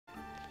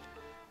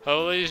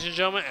Hello ladies and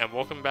gentlemen, and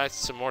welcome back to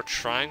some more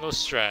Triangle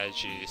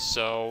Strategy.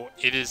 So,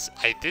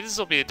 I think this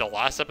will be the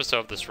last episode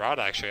of this route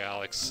actually,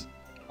 Alex.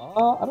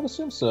 I don't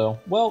assume so.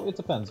 Well, it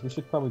depends. We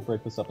should probably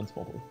break this up into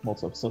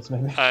multiple episodes,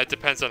 maybe. It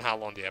depends on how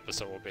long the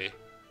episode will be.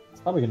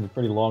 It's probably gonna be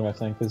pretty long, I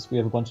think, because we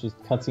have a bunch of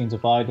cutscenes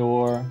of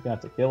Idor. We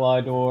have to kill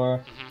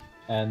Idor,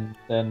 and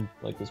then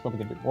there's probably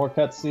gonna be more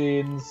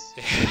cutscenes.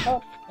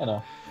 You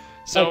know.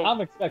 So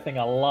I'm expecting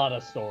a lot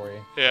of story.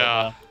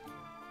 Yeah.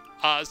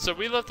 So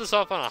we left this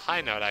off on a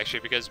high note actually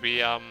because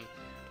we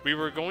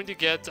were going to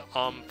get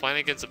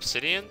Flanagan's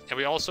Obsidian, and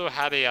we also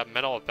had a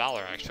Medal of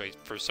Valor actually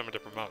for someone to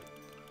promote.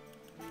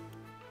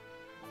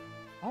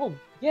 Oh,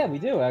 yeah, we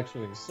do,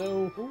 actually.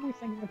 So, who are we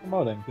thinking of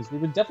promoting? Because we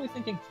were definitely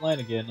thinking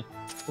Flanagan,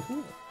 but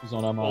who's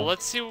on our mind? Well,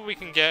 let's see what we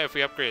can get if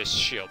we upgrade his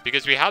shield,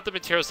 because we have the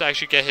materials to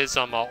actually get his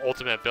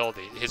ultimate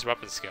ability, his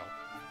weapon skill.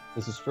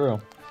 This is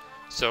true.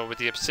 So with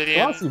the Obsidian...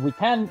 Well, honestly,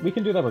 we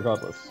can do that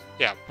regardless.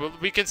 Yeah,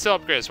 we can still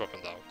upgrade his weapon,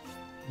 though.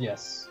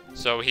 Yes.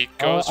 So he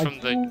goes from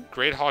the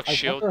Great Hawk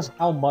shield... I wonder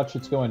how much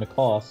it's going to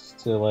cost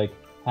to,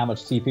 how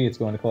much TP it's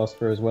going to cost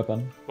for his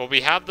weapon. Well,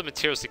 we have the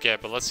materials to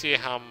get, but let's see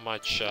how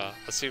much,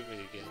 let's see what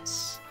he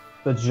gets.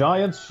 The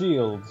giant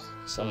shield.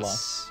 So,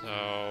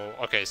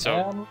 okay,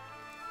 so...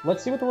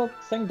 let's see what the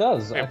thing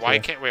does, wait, why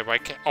can't...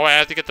 Oh, I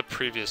have to get the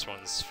previous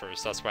ones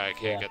first. That's why I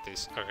can't get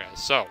these. Okay,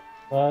 so...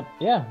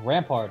 yeah,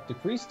 Rampart.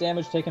 Decrease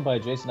damage taken by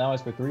adjacent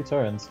allies for 3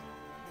 turns.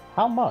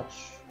 How much?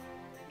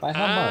 By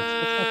how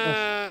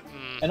much?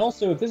 And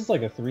also, if this is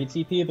like a 3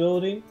 TP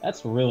ability,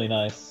 that's really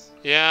nice.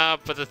 Yeah,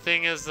 but the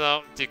thing is,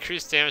 though,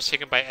 decreased damage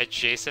taken by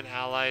adjacent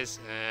allies,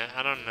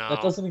 I don't know.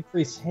 That doesn't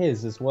increase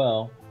his as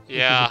well.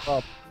 Yeah,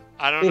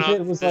 I don't know.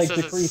 If it was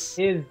decrease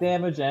his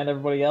damage and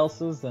everybody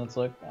else's, then it's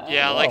like...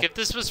 yeah, well. If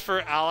this was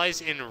for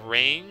allies in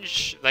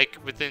range,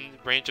 within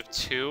range of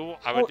 2,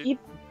 I would...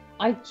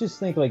 I just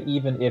think,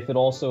 even if it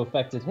also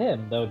affected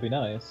him, that would be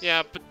nice.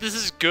 Yeah, but this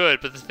is good,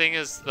 but the thing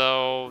is,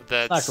 though,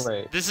 that not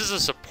great. This is a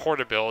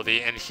support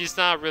ability, and he's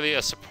not really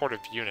a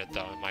supportive unit,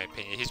 though, in my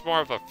opinion. He's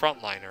more of a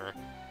frontliner.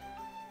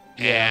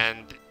 Yeah.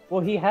 And...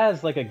 well, he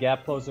has, a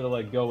gap closer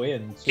to, go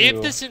in, too.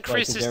 If this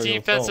increases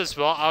defense as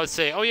well, I would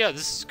say, oh yeah,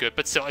 this is good.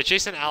 But still,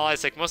 adjacent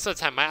allies, most of the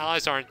time, my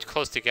allies aren't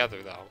close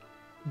together, though.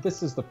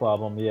 This is the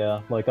problem, yeah.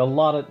 A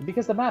lot of...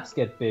 because the maps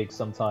get big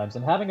sometimes,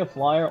 and having a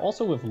flyer,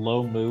 also with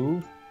low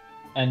move...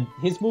 and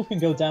his move can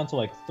go down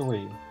to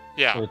 3.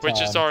 Yeah,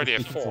 which is already a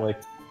 4.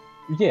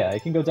 Yeah,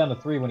 it can go down to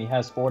 3 when he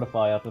has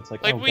Fortify up. It's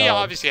oh, we God.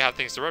 Obviously have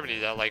things to remedy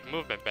that,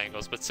 movement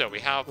bangles, but still,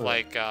 we have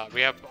we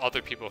have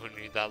other people who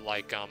need that,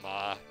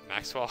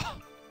 Maxwell.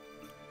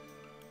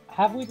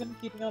 Have we been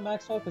keeping on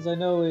Maxwell? Because I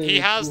know he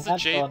has the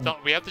Jade.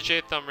 We have the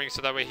Jade Thumb Ring,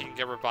 so that way he can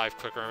get revived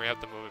quicker, and we have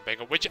the movement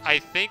bangle, which I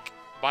think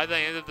by the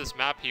end of this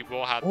map he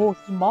will have. Oh,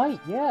 he might.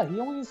 Yeah, he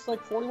only has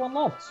 41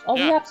 left. Oh,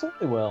 yeah. He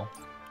absolutely will.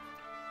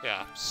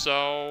 Yeah,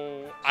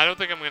 so I don't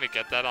think I'm gonna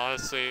get that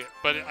honestly,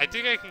 but I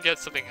think I can get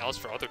something else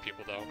for other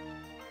people though.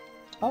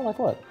 Oh, like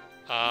what?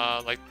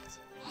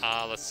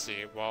 Let's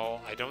see. Well,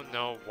 I don't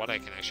know what I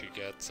can actually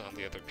get on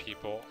the other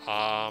people.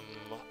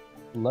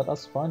 Let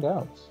us find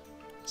out.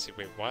 Let's see.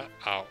 Wait, what?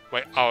 Oh,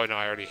 wait. Oh no,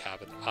 I already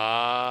have it.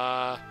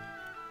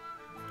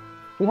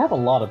 We have a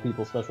lot of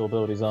people's special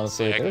abilities,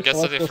 honestly. See, I can get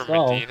something from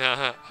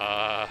Medina.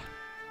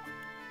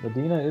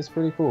 Medina is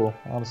pretty cool,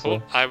 honestly.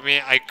 Well, I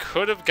mean, I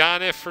could have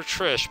gotten it for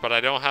Trish, but I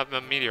don't have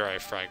a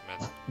meteorite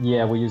fragment.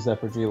 Yeah, we use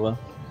that for Gila.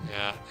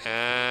 Yeah,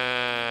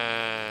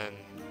 and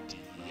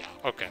yeah,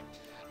 okay.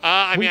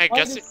 I mean, I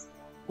guess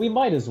we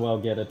might as well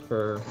get it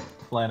for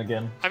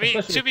Flanagan. I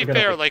mean, to be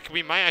fair,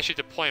 we might actually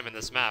deploy him in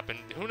this map, and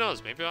who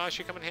knows, maybe it'll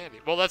actually come in handy.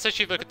 Well, let's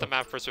actually look at the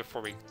map first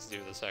before we do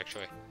this,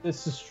 actually.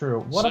 This is true.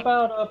 What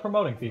about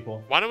promoting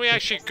people? Why don't we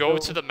actually go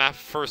to the map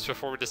first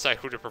before we decide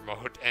who to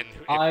promote? And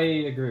I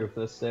agree with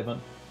this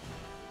statement.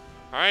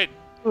 Alright.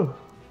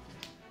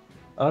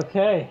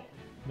 Okay.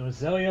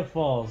 Nozelia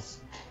Falls.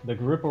 The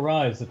group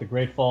arrives at the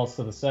Great Falls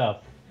to the south,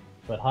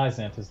 but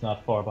Hyzant is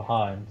not far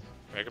behind.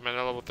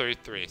 Recommended level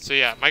 33. So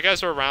yeah, my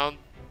guys are around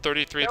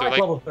 33. They're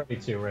level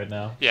 32 right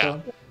now. Yeah.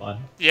 So fun.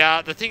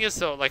 Yeah, the thing is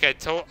though,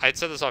 I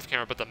said this off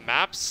camera, but the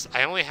maps,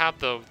 I only have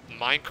the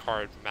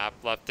minecart map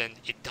left, and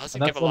it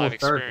doesn't give a lot of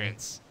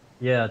experience.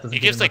 Yeah, it doesn't.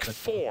 It gives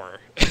 4.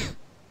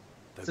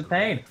 It's a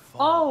pain.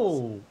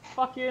 Oh,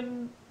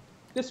 fucking!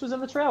 This was in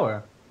the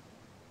trailer.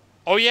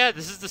 Oh yeah,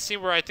 this is the scene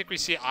where I think we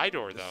see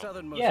Idor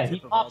though. Yeah, he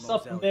pops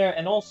up from there,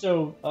 and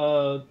also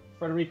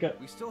Ferderica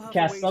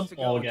casts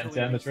Sunfall against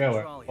him in the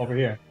trailer over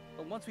here.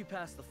 But once we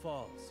pass the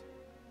falls,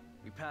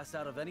 we pass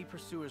out of any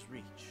pursuer's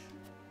reach.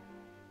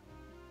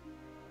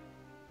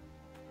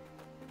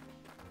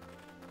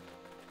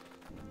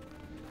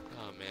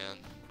 Oh man.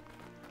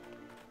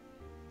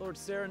 Lord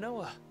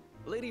Serenoa,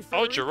 Lady Ferderica.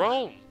 Oh,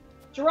 Jerome!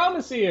 Jerome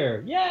is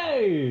here!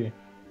 Yay!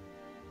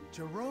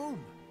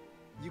 Jerome,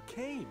 you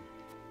came.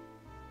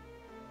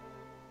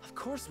 Of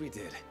course we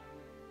did.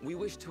 We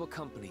wish to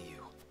accompany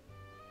you.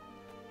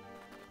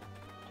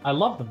 I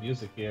love the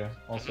music here,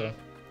 also.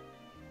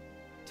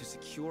 To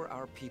secure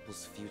our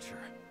people's future,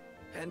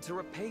 and to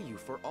repay you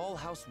for all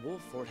House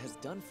Wolfford has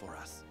done for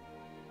us.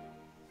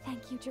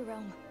 Thank you,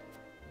 Jerome.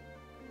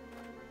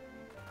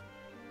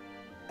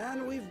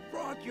 And we've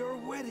brought your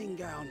wedding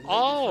gown. Lady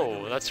Oh,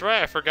 Frederica. that's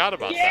right. I forgot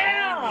about that.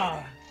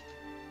 Yeah!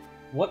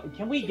 What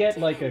can we get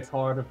like a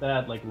card of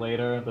that like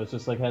later that's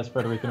just like has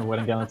Frederica in a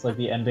wedding gown? It's like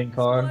the ending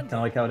card, kind of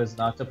like how it is in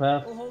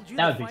Octopath. We'll hold you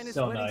That the would be finest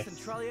so wedding nice.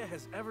 Centralia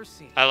has ever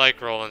seen. I like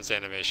Roland's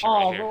animation Oh,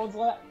 right here. Roland's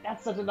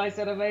that's such a nice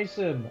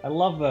animation. I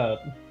love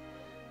that.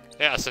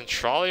 Yeah,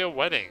 Centralia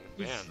wedding.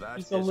 Man. That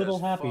He's a is little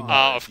as happy far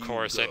now. Oh, as of you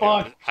course.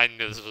 go. I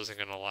knew this wasn't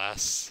gonna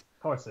last. Of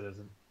course it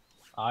isn't.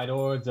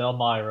 Idor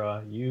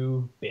Delmira,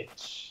 you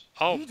bitch.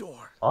 Oh, Idor.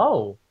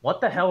 Oh,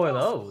 what the hell are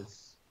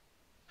those?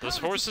 those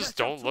How did you horses catch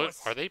don't up to look.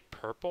 us? Are they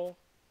purple?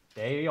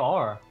 They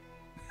are.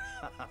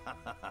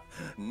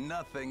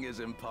 Nothing is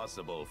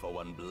impossible for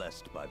one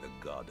blessed by the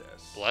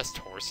goddess. Blessed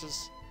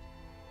horses?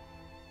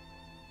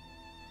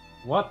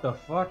 What the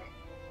fuck?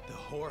 The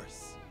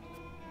horse.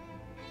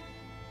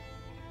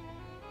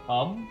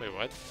 Wait,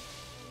 what?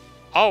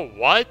 Oh,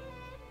 what?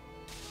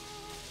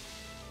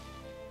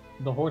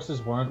 The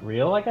horses weren't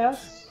real, I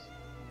guess?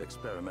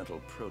 Experimental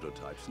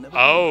prototypes never.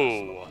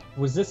 Oh.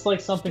 Was this like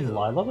something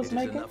Lila was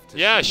making?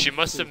 Yeah, she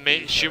must have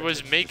made. She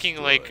was making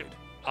like,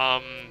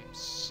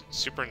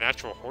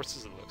 supernatural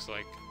horses. It looks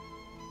like.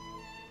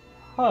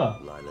 Huh.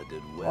 Lila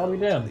did Are well we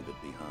to damned? leave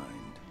it behind.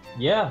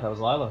 Yeah, that was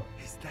Lila.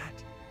 Is that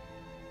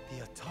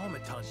the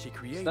automaton she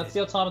created? That's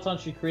the automaton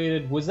she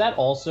created. Was that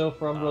also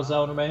from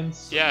Roselle Remains?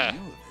 So Yeah. you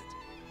knew of it.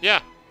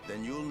 Yeah.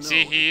 Then you'll know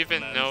See, he it even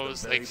commands the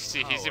knows. very Like, see,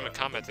 he's power even of the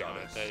commenting on it.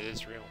 goddess. That it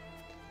is real.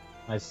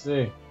 I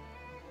see.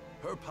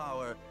 Her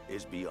power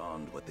is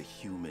beyond what the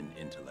human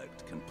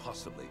intellect can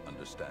possibly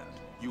understand.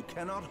 You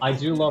cannot. I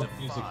hope do to love defy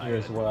music here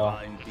as a well.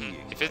 divine being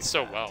It like fits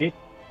so that. well. It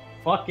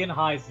fucking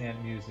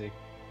Heisen music.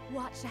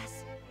 Watch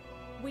us.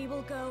 We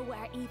will go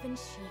where even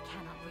she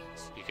cannot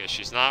reach. Because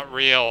she's not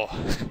real.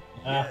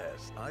 Ah,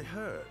 Yes, I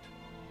heard.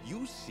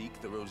 You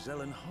seek the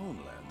Rosellan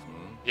homeland,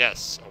 hmm?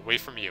 Yes, away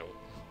from you.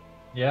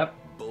 yep.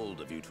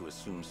 Bold of you to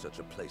assume such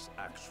a place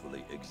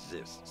actually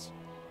exists.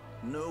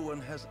 No one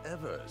has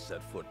ever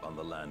set foot on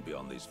the land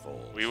beyond these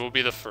falls. We will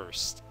be the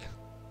first.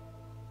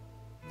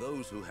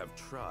 Those who have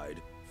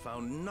tried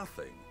found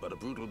nothing but a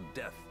brutal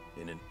death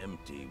in an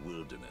empty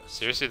wilderness.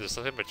 Seriously, there's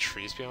nothing but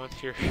trees beyond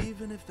here.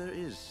 Even if there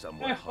is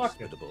someone Yeah, fuck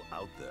it. hospitable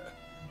out there,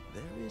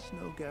 there is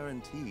no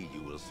guarantee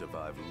you will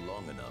survive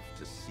long enough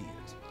to see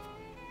it.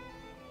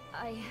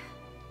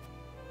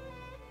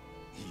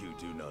 You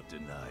do not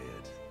deny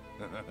it.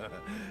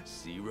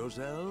 See,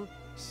 Roselle?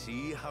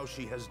 See how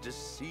she has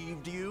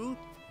deceived you?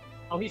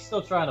 Oh, he's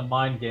still trying to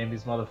mind game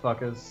these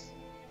motherfuckers.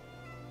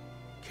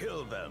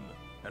 Kill them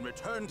and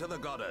return to the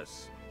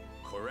goddess.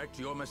 Correct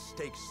your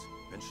mistakes,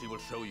 and she will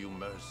show you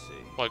mercy.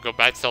 Well, go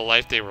back to the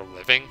life they were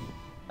living.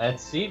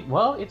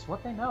 Well, it's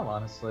what they know,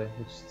 honestly,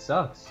 which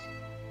sucks.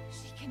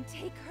 She can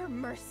take her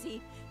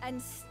mercy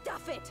and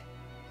stuff it.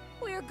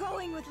 We're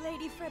going with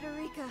Lady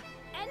Frederica.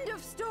 End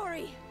of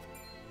story.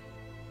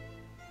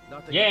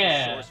 Nothing Yeah.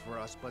 at the source for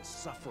us but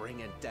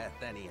suffering and death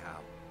anyhow.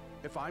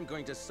 If I'm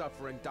going to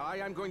suffer and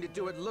die, I'm going to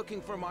do it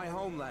looking for my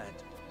homeland.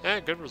 Yeah,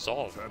 good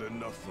resolve. We've had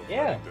enough of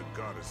Yeah. letting the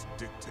goddess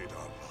dictate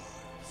our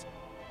lives.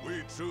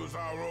 We choose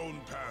our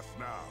own path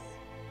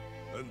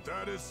now, and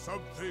that is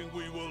something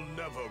we will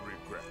never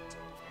regret.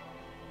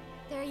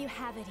 There you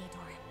have it,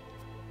 Idor.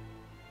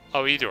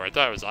 Oh, Idor. I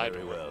thought it was Very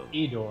Idor. well.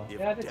 Idor. If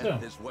Yeah, I did death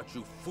too. is what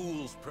you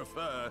fools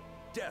prefer,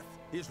 death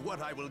is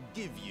what I will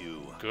give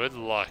you. Good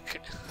luck.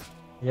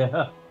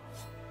 Yeah.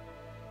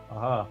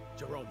 Uh-huh.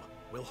 Jerome,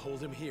 we'll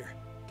hold him here.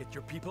 Get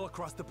your people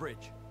across the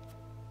bridge.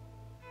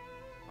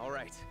 All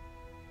right.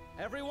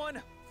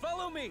 Everyone,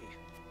 follow me.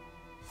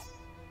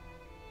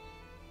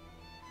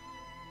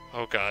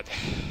 Oh god.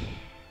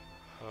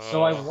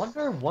 So I Oh.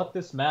 wonder what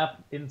this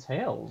map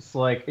entails.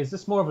 Like, is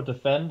this more of a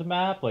defend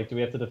map? Like, do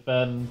we have to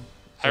defend?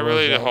 I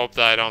really Roselle? hope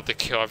that I don't have to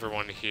kill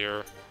everyone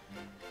here.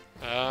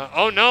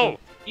 Oh no!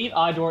 Eat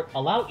Idor.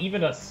 Allow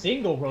even a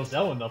single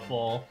Roselle in the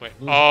fall. Wait,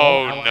 Lose oh,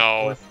 all allied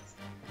no. forces.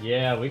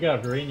 Yeah, we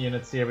got green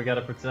units here. We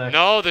gotta protect.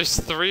 No, there's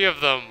 3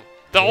 of them.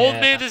 The old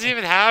Yeah. man doesn't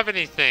even have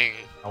anything.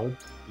 Nope,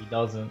 he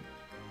doesn't.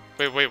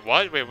 Wait,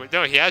 what? Wait,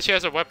 no, he actually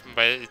has a weapon,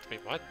 but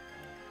wait, what?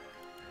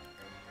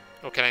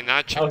 Oh, can I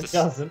not check Oh, he this?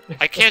 doesn't.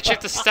 I can't check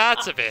the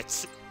stats of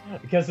it.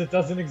 Because it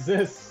doesn't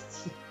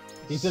exist.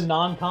 He's a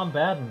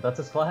non-combatant. That's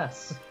his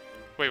class.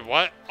 Wait,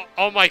 what?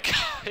 Oh my god!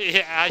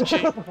 Yeah,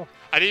 actually,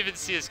 I didn't even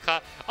see his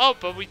class. Oh,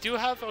 but we do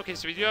have. Okay,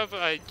 so we do have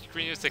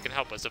green units that can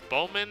help us. A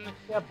bowman.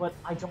 Yeah, but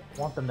I don't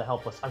want them to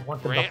help us. I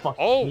want them to Grant.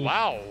 fucking Oh leave.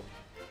 wow!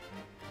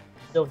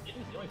 So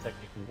hidden healing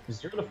technique,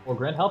 0 to 4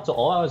 grant help to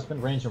all allies within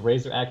range of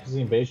razor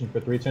accuracy invasion for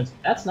 3 turns.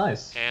 That's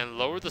nice. And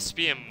lower the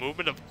speed and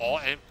movement of all.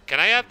 And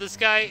can I have this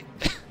guy?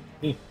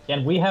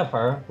 Can we have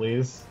her,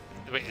 please?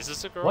 Wait, is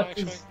this a girl What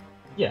actually? is?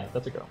 Yeah,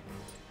 that's a girl.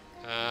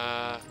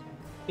 Uh,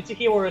 It's a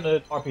healer in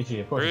an RPG,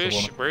 of course. where is It's a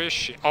she? woman. Where is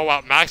she? Oh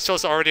wow,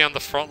 Maxwell's already on the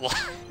front line.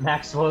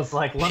 Maxwell's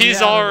like, let me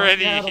He's at him, let me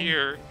already at him.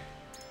 here.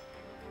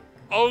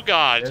 Oh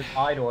god. There's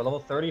Idor, level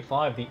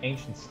 35, the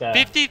ancient staff.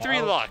 53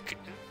 how, luck.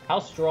 How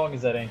strong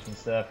is that ancient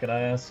staff? Can I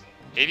ask?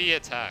 80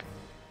 attack.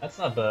 That's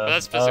not But bad.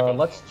 that's physical.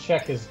 Let's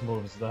check his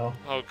moves though.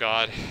 Oh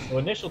god. So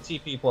initial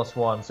TP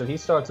 +1, so he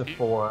starts at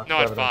 4. No,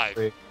 at rather than 5.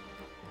 3.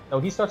 No,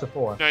 he starts at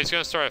 4. No, he's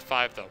gonna start at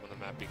 5 though when the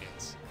map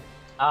begins.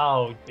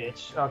 Oh,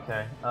 bitch.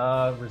 Okay.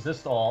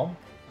 Resist all.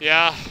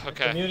 Yeah,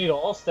 okay. Immunity to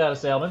all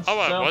status ailments.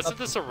 Oh, so, wasn't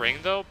this a ring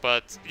though?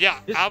 But yeah,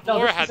 This- Avlora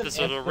no, this had is this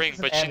an little am- ring, this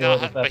is but an she now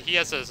amulet with but that- he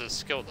has it as a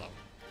skill though.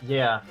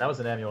 Yeah, that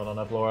was an amulet on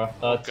Avlora.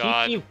 God.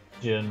 TP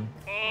region.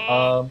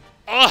 Ugh.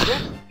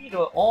 TP to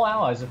all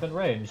allies within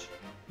range.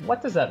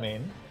 What does that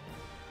mean?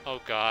 Oh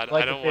god,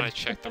 Like, I don't within want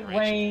to check the weapon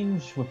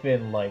range.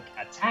 within like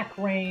attack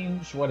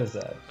range. What is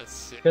that? Let's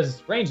see.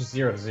 Because range is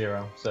 0 to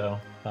 0, so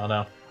I don't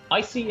know.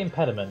 Icy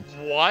impediment.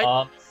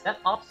 What? Set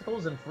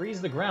obstacles and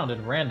freeze the ground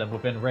at random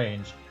within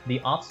range.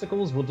 The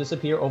obstacles will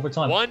disappear over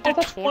time. 1 to oh,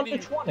 that's 20. 1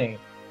 to 20.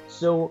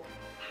 So,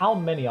 how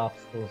many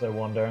obstacles, I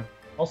wonder?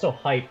 Also,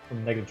 height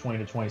from -20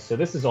 to 20, so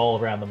this is all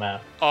around the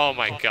map. Oh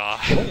my god.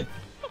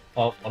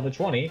 1 to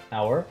 20,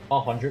 power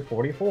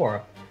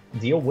 144.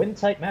 Deal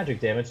wind-type magic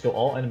damage to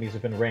all enemies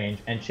within range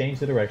and change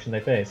the direction they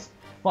face.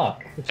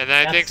 Fuck. And then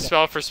I think That's-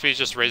 spell for speed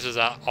just raises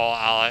out all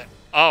ally.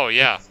 Oh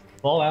yeah.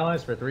 all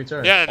allies for 3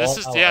 turns. Yeah, and this All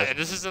is allies. and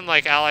this isn't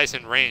like allies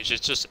in range.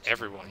 It's just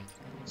everyone.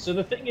 So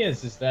the thing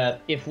is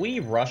that if we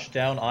rush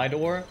down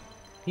Idor,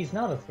 he's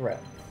not a threat.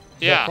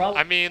 The Yeah, problem-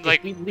 I mean if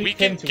like leave we him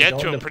can to get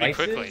his to own him pretty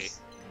devices- quickly.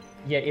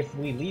 Yeah, if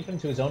we leave him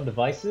to his own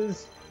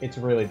devices, it's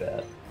really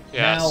bad.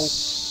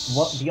 Yes.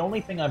 Now, the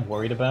only thing I'm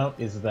worried about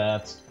is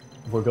that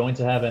we're going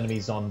to have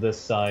enemies on this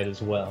side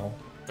as well.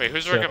 Wait,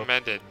 who's so-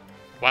 recommended?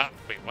 Wow.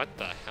 Wait, what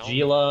the hell?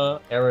 Gila,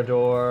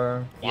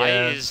 Eridor. Why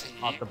yes, is he,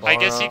 Atabara. I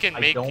guess he can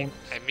make. don't-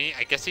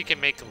 I guess he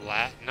can make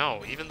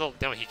No, even though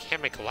no, he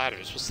can't make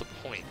ladders. What's the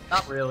point?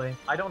 Not really.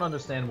 I don't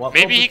understand what.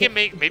 Maybe well, he can it'd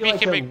make. be Maybe he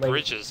like can a make late-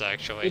 bridges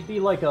actually. It'd be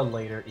like a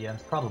later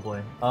EMs, probably.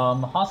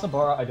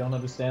 Hasabara, I don't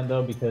understand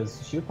though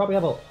because she would probably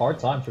have a hard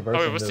time traversing.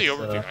 Oh wait, what's the this,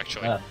 overview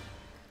actually? map.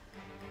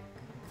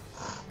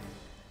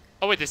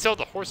 Oh wait, they sell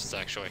the horses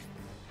actually.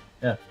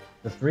 Yeah.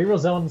 The 3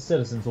 Rosellan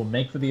citizens will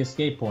make for the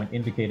escape point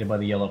indicated by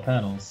the yellow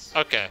panels.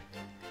 Okay.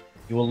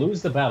 You will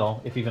lose the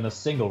battle if even a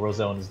single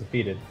Rosellan is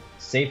defeated.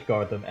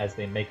 Safeguard them as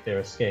they make their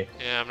escape.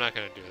 Yeah, I'm not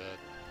gonna do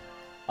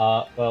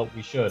that. Well,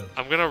 we should.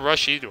 I'm gonna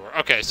rush Edor.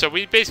 Okay, so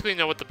we basically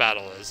know what the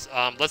battle is.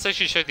 Let's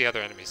actually check the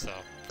other enemies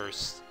though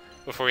first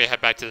before we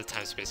head back to the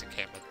time-space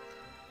encampment.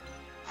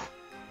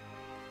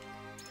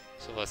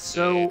 So let's see.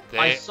 So,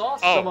 I They- saw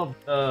oh, some of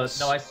the...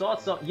 No, I saw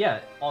some... Yeah,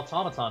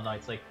 Automaton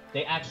Knights, like,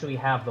 they actually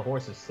have the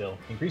horses still.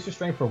 Increase your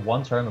strength for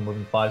 1 turn when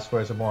moving 5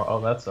 squares or more. Oh,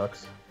 that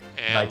sucks.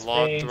 and Knight's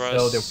long Bane, thrust.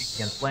 so they're weak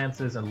against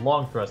lances, and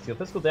long thrust. Deal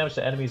physical damage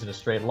to enemies in a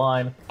straight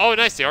line. Oh,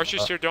 nice. The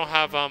archers here don't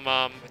have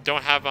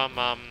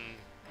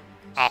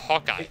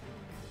Hawkeye.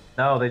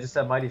 No, they just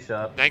have Mighty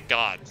Shot. Thank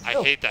God. It I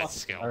still hate that fucking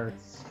skill.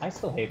 hurts. I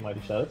still hate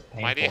Mighty Shot. It's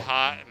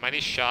painful. Mighty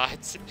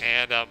shots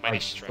and mighty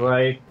strike.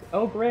 Strike.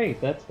 Oh, great.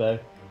 That's bad.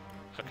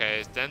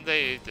 Okay, then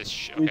they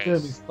These okay.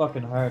 enemies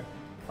fucking hurt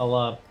a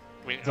lot.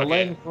 Okay.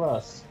 Delaying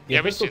thrust. Yeah,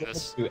 Give we've physical seen damage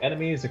this. to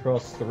enemies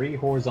across 3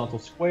 horizontal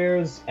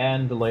squares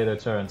and delay their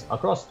turns.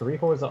 Across 3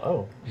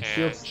 horizontal. Oh, And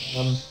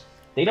shields.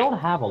 They don't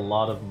have a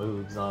lot of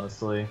moves,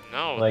 honestly.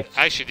 No, like-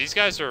 actually, these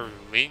guys are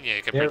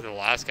lenient compared to They're- the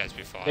last guys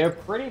we fought. They're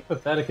pretty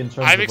pathetic in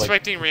terms I'm of. like,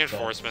 expecting defense.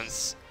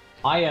 reinforcements.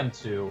 I am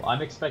too.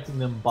 I'm expecting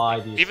them by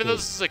the. Even though escape.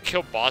 this is a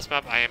kill boss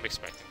map, I am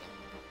expecting them.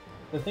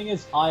 The thing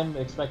is, I'm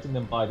expecting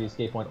them by the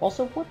escape point.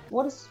 Also,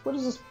 what is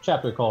this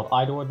chapter called?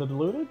 Idor the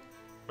Deluded?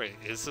 Wait,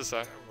 is this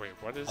wait,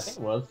 what is? I think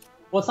it was.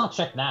 Well, it's not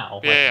checked now.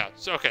 Yeah, yeah.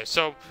 So, okay,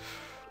 so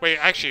wait,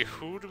 actually,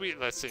 who do we?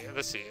 Let's see.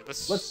 Let's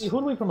see. Who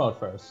do we promote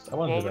first? I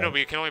want to Well, do that. no,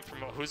 we can only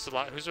promote. Who's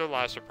our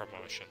last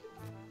promotion?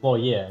 Well,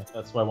 yeah,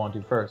 that's what I want to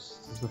do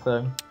first. Is the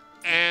thing.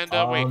 And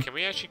wait, can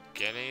we actually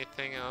get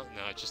anything else?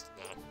 No, just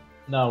no.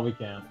 No, we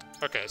can't.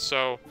 Okay,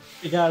 so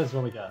We got is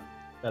what we got.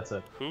 That's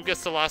it. who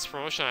gets the last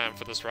promotion item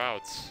for this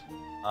route?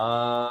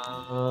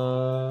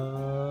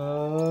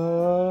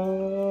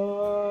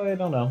 I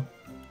don't know.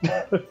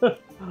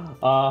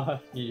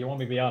 You want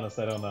me to be honest?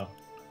 I don't know.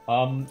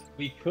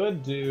 We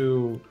could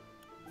do,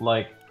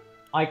 like,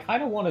 I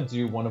kind of want to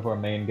do one of our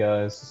main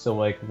guys. So,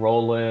 like,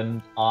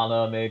 Roland,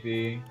 Anna,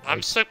 maybe.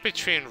 I'm stuck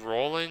between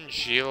Roland,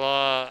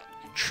 Gila,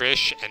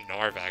 Trish, and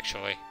Narv,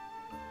 actually.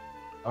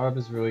 Arb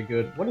is really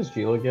good. What does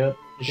Gila get?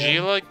 again?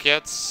 Gila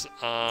gets,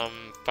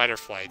 Fight or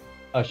Flight.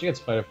 Oh, she gets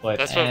Fight or Flight.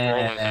 That's what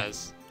Roland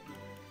has.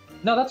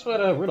 No, that's what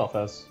Rudolph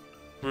has.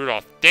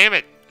 Rudolph. Damn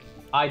it!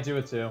 I do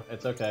it too.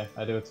 It's okay.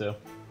 I do it too.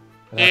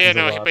 It Yeah, happens a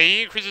no, lot. but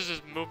he increases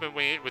his movement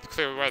with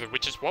clear weather,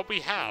 which is what we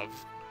have.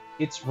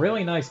 It's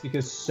really nice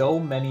because so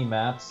many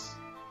maps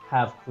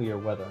have clear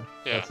weather.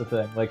 Yeah. That's the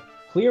thing. Like,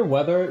 clear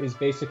weather is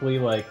basically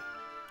like,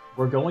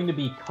 we're going to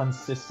be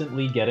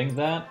consistently getting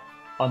that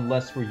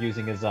unless we're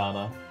using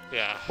Azana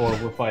Yeah. or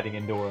we're fighting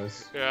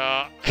indoors,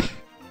 Yeah.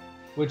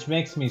 which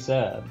makes me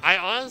sad. I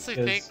honestly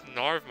think Because-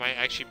 Narv might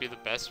actually be the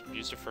best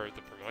user for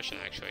the promotion,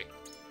 actually.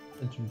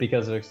 It's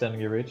because of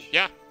extending your reach.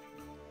 Yeah.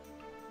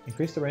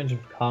 Increase the range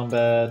of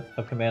combat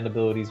of command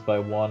abilities by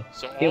 1.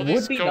 So all It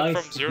these would be go nice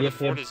from to 0 to give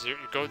 4 him, to 0,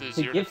 go to to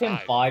 0 give to him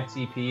 5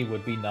 TP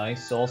would be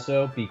nice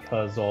also,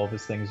 because all of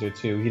his things are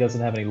 2. He doesn't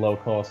have any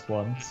low-cost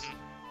ones.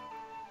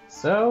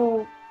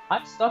 So,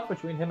 I'm stuck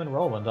between him and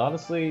Roland.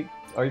 Honestly,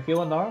 are you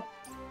feeling Narf?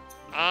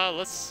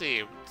 Let's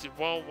see.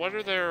 Well, what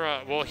are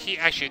their, well, he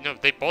actually, no,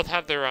 they both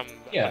have their,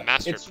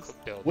 master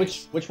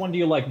abilities. Which one do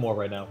you like more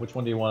right now? Which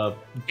one do you want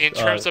to... In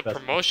terms of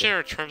promotion or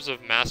in terms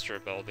of master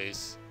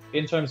abilities?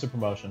 In terms of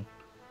promotion.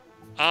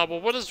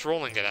 Well, what does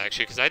Roland get,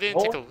 actually? Because I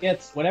didn't take a...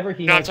 gets, whenever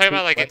he No, I'm has talking two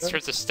about, like, in weapons,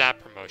 terms of stat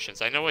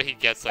promotions. I know what he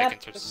gets, like, in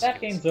terms of stat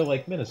skills. games are,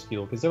 like,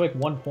 minuscule, because they're, like,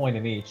 1 point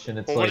in each, and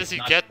it's, Well, like... what does he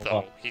get,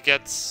 though? He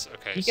gets...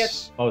 Okay. He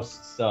gets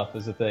most stuff,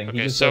 is the thing.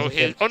 Okay, so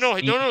his... Oh,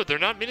 no, they're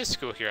not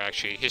minuscule here,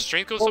 actually. His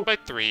strength goes up by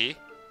 3.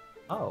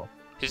 Oh.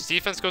 His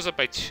defense goes up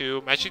by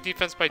 2, magic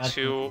defense by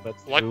 2,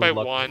 luck by by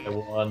 1,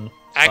 1,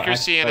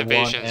 accuracy and by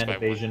 1, evasion and by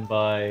evasion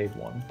by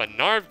 1. But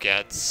Narv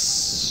gets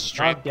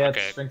strength. Narv gets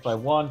okay. strength by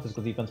 1,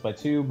 physical defense by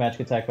 2, magic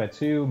attack by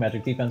 2,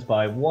 magic defense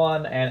by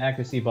 1, and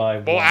accuracy by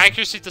 1. Well,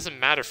 accuracy doesn't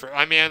matter for...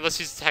 I mean, unless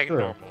he's attacking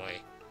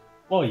normally.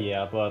 Well,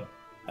 yeah, but...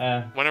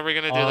 When are we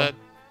gonna do that?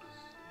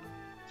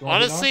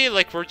 Honestly,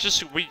 like, we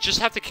just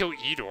have to kill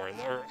Edor.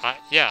 Or,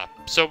 yeah,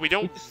 so we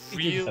don't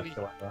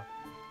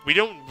we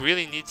don't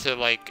really need to,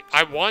 like,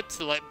 I want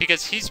to, like,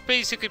 because he's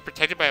basically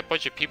protected by a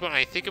bunch of people, and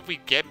I think if we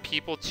get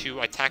people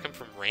to attack him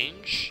from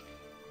range,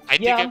 I'm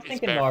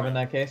thinking Narv in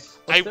that case.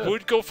 I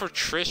would go for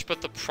Trish,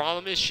 but the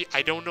problem is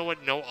I don't know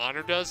what No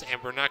Honor does,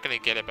 and we're not going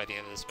to get it by the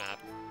end of this map.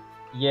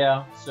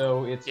 Yeah,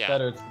 so it's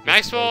better to...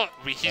 Maxwell,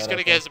 he's going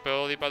to get his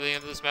ability by the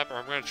end of this map, or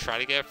I'm going to try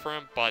to get it for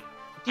him, but...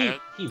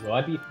 He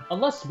will.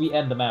 Unless we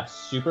end the map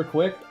super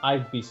quick,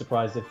 I'd be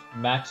surprised if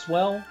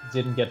Maxwell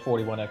didn't get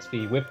 41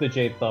 XP with the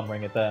Jade Thumb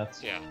Ring at that.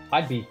 Yeah.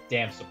 I'd be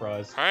damn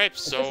surprised. Alright,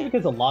 so... Especially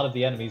because a lot of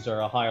the enemies are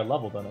a higher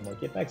level than him,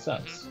 like, it makes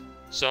sense.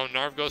 So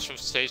Narv goes from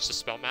Sage to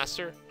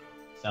Spellmaster?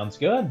 Sounds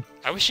good.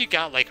 I wish he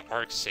got, like,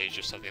 Arc Sage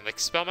or something. Like,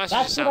 Spellmaster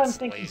That's what I'm sounds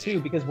thinking lazy.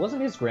 too, because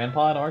wasn't his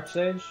grandpa an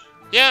Archsage?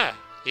 Yeah,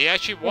 he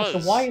actually was.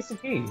 Yeah, so why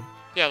isn't he?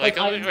 Yeah, like,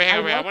 wait, I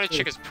want to like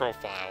check his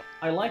profile.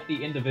 I like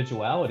the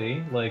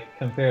individuality, like,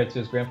 compared to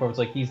his grandpa. It's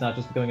like, he's not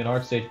just becoming an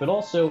Archsage, but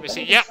also... Let me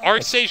see. Yeah,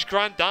 Archsage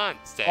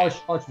Grandon's dead.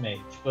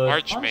 Archmage.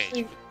 But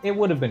honestly, it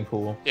would have been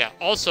cool. Yeah,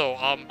 also,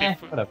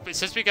 whatever.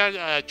 since we got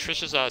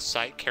Trish's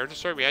side character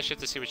story, we actually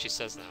have to see what she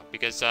says now.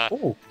 Because at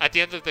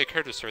the end of the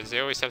character stories, they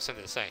always have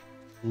something to say.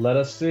 Let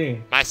us see.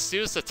 My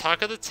stew's the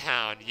talk of the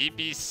town. Ye'd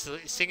be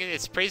singing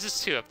its praises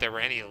too if there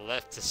were any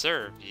left to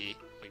serve. Ye.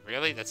 Wait,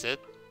 really? That's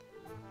it?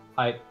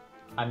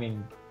 I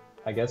mean,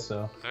 I guess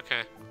so.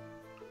 Okay.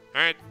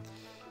 Alright.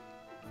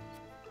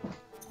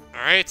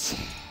 Alright.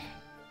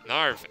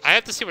 Narv. I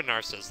have to see what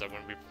Narv says, though,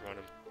 when we promote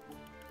him.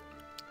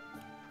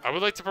 I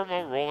would like to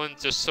promote Roland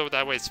just so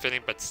that way it's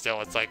fitting, but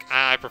still, it's like,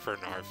 I prefer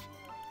Narv.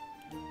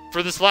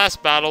 For this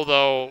last battle,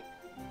 though,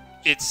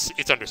 it's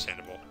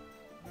understandable.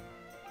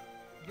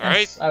 Alright?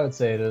 Yes, I would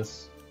say it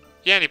is.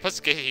 Yeah, and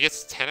he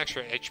gets 10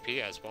 extra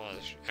HP as well,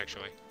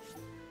 actually.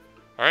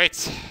 Alright.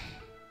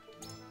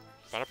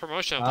 Final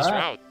promotion of this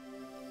route.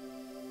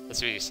 Let's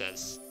see what he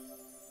says.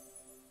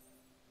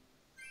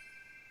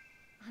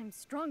 I'm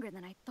stronger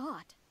than I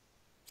thought.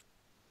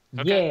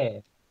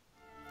 Okay.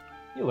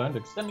 Yeah. You learned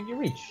extending your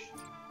reach.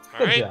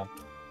 All Good job.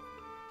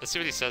 Let's see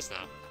what he says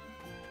now.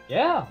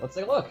 Yeah, let's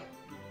take a look.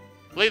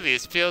 Lately,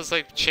 it feels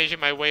like changing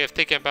my way of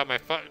thinking about my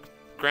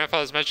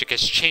grandfather's magic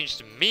has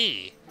changed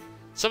me.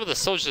 Some of the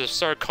soldiers have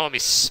started calling me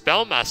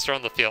Spellmaster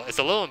on the field. It's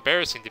a little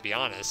embarrassing, to be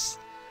honest.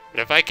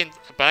 But I can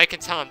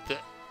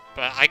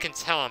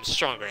tell I'm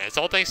stronger. And it's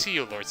all thanks to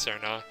you, Lord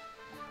Serna.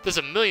 There's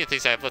a million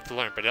things I have left to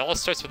learn, but it all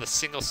starts with a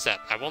single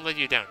step. I won't let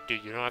you down.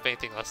 Dude, you don't have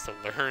anything else to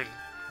learn.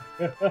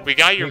 We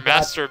got your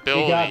master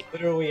ability. We got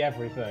literally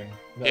everything.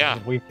 Yeah.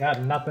 We've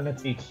got nothing to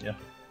teach you.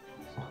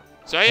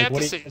 So I have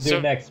what to are say... you gonna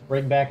do next?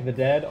 Bring back the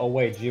dead? Oh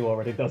wait, Gio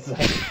already does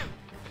that.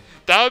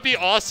 That would be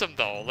awesome,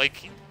 though.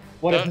 Like...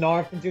 What if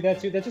Narv can do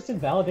that too? That just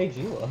invalidates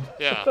Gila.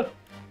 Yeah.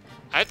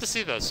 I have to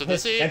see, though. So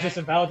this is... That just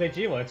invalidates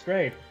Gila. It's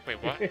great.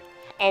 Wait, what?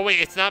 Oh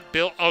wait, it's not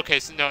built. Okay,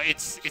 so no,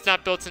 it's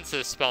not built into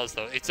the spells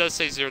though. It does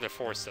say 0 to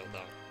 4 still though.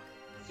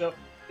 So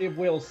it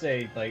will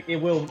say like it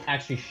will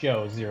actually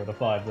show 0 to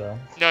 5 though.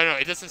 No,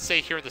 it doesn't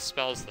say here in the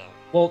spells though.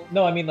 Well,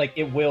 no, I mean like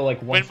it will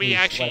like once when we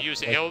actually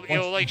use it,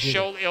 it'll like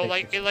show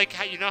it like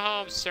how you know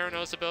how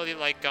Sereno's ability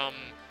like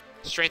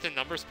strength in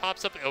numbers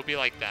pops up. It'll be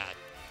like that.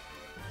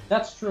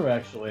 That's true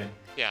actually.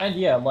 Yeah. And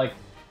yeah, like,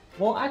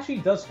 well, actually,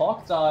 does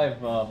Hawk Dive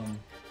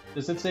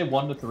does it say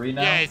 1 to 3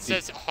 now? Yeah, it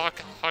says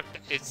Hawk.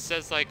 It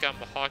says like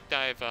Hawk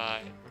Dive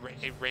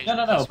range.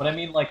 No, but I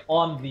mean like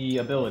on the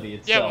ability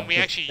itself. Yeah, when we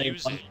actually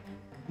use it.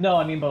 No,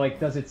 I mean, but like,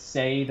 does it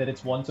say that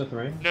it's 1 to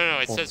 3? No,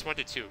 it says 1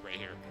 to 2 right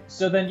here.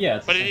 So then, yeah.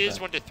 But it is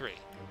 1 to 3.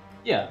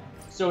 Yeah.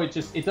 So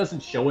it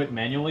doesn't show it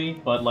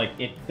manually, but like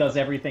it does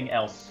everything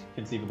else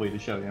conceivably to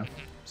show you.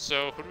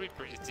 So who do we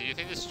bring? Do you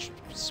think this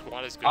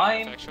squad is good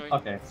enough, actually?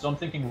 Okay, so I'm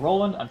thinking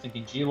Roland, I'm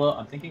thinking Gila,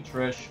 I'm thinking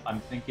Trish, I'm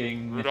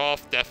thinking...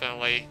 Rudolph,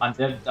 definitely. I'm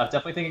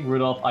definitely thinking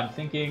Rudolph, I'm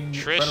thinking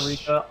Trish.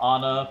 Frederica,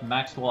 Anna,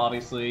 Maxwell,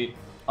 obviously,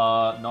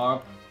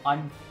 No,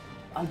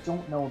 I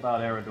don't know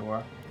about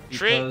Eridor.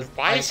 Trey,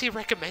 why is he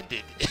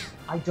recommended?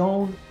 I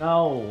don't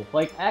know.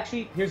 Like,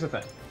 actually, here's the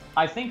thing.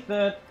 I think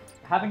that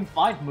having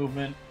 5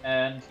 movement,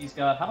 and he's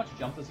got, how much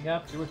jump does he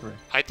have? 2 or 3?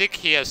 I think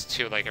he has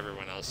 2 like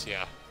everyone else,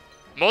 yeah.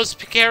 Most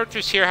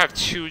characters here have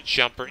 2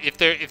 jumper. If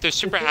they're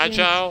super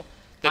agile,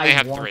 then they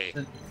have 3.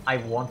 I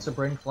want to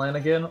bring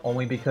Flanagan,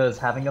 only because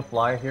having a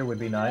flyer here would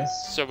be nice.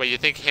 So, what, you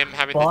think him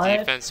having the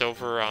defense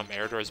over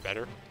Eridor is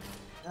better?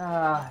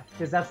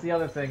 Because that's the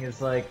other thing,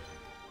 is like...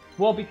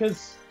 Well,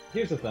 because,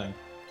 here's the thing.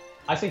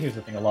 I say here's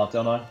the thing a lot,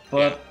 don't I?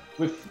 But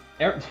with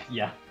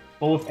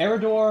But with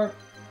Eridor,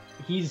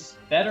 he's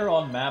better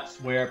on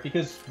maps where,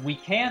 because we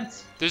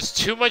can't... There's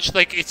too much,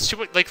 like, it's too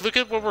much, like, look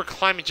at what we're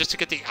climbing just to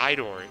get the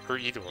Idor, or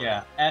Edor.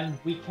 Yeah, and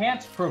we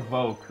can't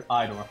provoke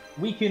Idor.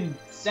 We can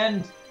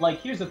send,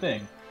 like, here's the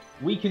thing.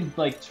 We can,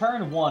 like,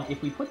 turn 1,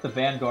 if we put the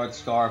Vanguard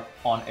Scarf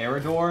on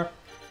Eridor,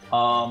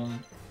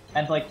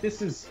 and, like,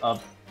 this is,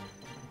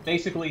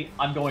 basically,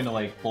 I'm going to,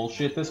 like,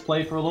 bullshit this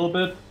play for a little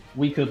bit.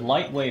 We could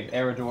Light Wave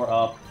Eridor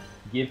up,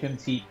 give him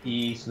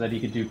TP so that he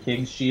could do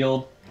King's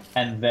Shield,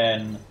 and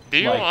then... Do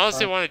you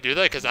honestly want to do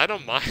that? Because I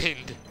don't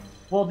mind.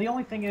 Well, the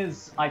only thing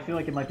is, I feel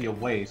like it might be a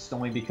waste,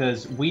 only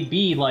because we'd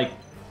be, like,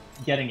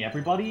 getting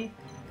everybody,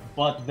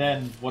 but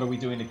then what are we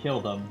doing to kill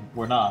them?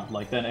 We're not.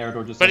 Like, then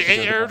Eridor just... But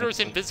Eridor's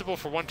invisible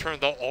for 1 turn,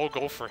 they'll all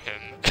go for him.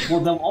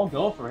 Well, they'll all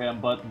go for him,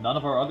 but none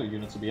of our other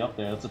units will be up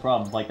there. That's the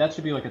problem. Like, that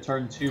should be, like, a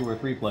turn 2 or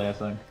 3 play, I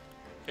think.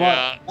 But,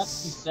 that being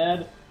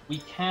said, we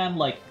can,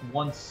 like,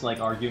 once, like,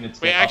 our units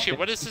Wait, get actually, up,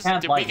 what is this?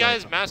 Did we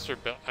guys master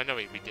build? I know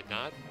we did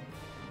not.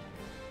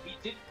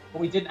 But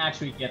we didn't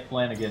actually get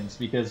Flanagan's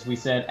because we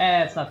said,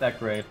 it's not that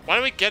great. Why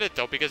don't we get it,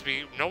 though? Because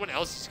no one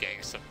else is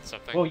getting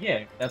something. Well,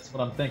 yeah, that's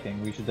what I'm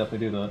thinking. We should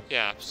definitely do that.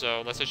 Yeah,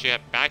 so let's actually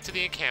head back to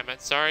the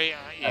encampment. Sorry,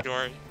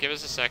 Edor, give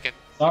us a second.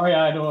 Sorry,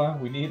 Idor.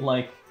 We need,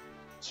 like,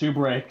 2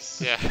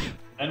 breaks. Yeah.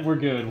 And we're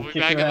good. We'll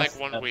be back in, like,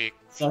 1 week.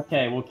 It's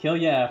okay. We'll kill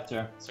you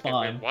after. It's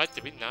fine. Wait, what?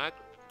 Did we not?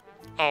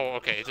 Oh,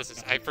 okay. It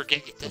doesn't. I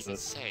forget. It doesn't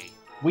say.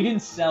 We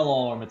didn't sell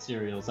all our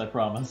materials, I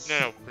promise.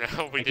 No,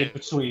 we didn't. In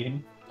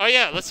between. Oh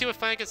yeah, let's see what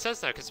Flanagan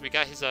says now, because we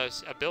got his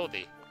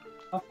ability.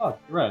 Oh fuck,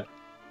 you're right.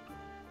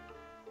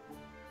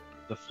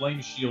 The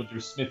flame shield your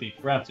smithy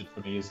crafted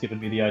for me has given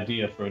me the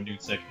idea for a new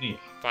technique.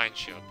 Fine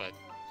shield, but...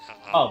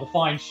 oh, the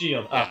fine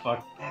shield. Yeah. Ah,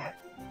 fuck. I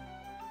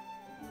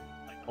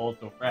hold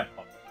the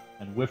rampart,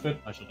 and with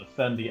it I shall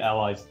defend the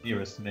allies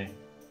nearest me.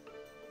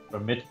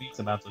 Permit me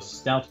to mount a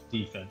stout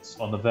defense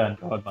on the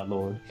vanguard, my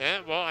lord. Yeah,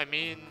 well, I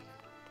mean...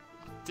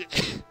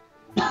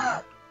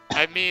 I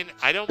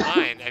don't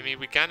mind. I mean,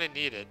 we kind of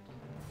need it.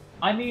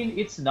 I mean,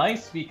 it's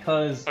nice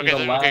because it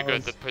allows... Okay,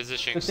 good. The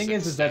positioning. The thing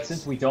is that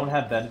since we don't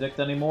have Benedict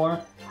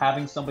anymore,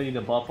 having somebody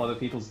to buff other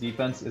people's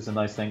defense is a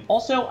nice thing.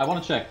 Also, I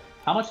want to check.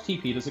 How much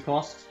TP does it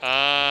cost?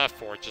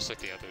 4, just like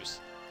the others.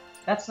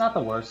 That's not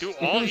the worst. Do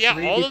all? Yeah,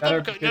 all of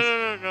them.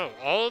 No.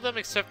 All of them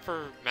except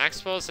for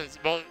Maxwell's. And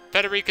well,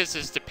 Federica's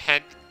is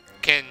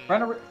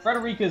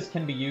Frederica's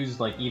can be used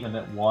like even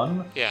at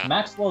 1. Yeah.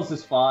 Maxwell's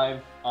is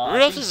 5.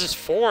 Rudolph's is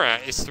 4.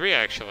 It's 3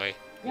 actually.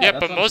 Yeah,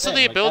 but most of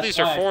the abilities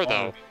are 4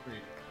 though.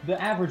 The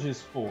average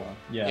is 4.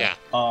 Yeah.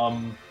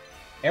 Yeah.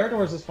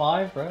 Eridor's is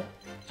 5, right?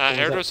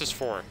 Eridor's is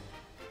 4.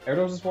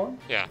 Eridor's is 4?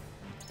 Yeah.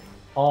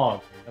 Oh,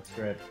 that's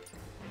great.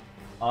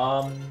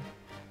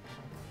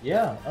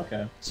 Yeah,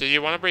 okay. So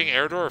you want to bring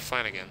Eridor or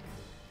Flanagan?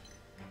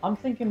 I'm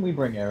thinking we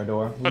bring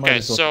Eridor.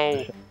 Okay,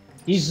 so...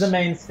 He's the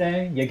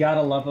mainstay, you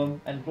gotta love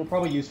him, and we'll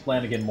probably use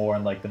Flanagan more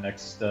in, like, the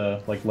next,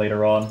 like,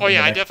 later on. Oh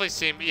yeah, I definitely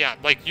see him, yeah,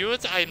 like,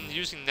 units I'm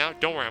using now,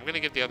 don't worry, I'm gonna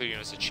give the other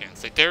units a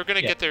chance. Like, they're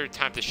gonna get their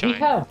time to shine. We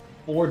have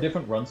 4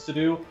 different runs to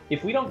do.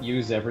 If we don't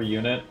use every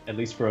unit, at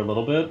least for a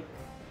little bit,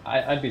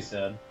 I'd be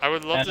sad. I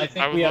would love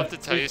to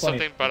tell you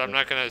something, but I'm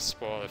not gonna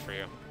spoil it for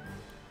you.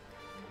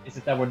 Is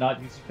it that we're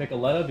not using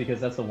Piccoletta, because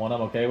that's the one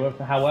I'm okay with?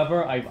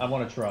 However, I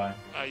want to try.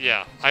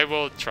 Yeah, I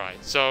will try.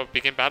 So,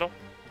 begin battle?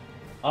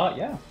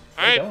 Yeah.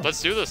 Alright,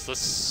 let's do this.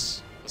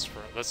 Let's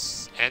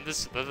end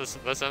this.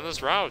 Let's end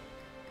this route.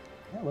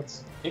 Yeah,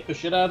 let's kick the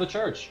shit out of the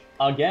church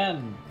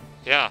again.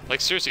 Yeah,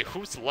 like seriously,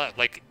 who's left?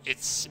 Like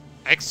it's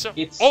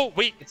Exarm. Oh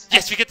wait,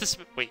 yes, we get this.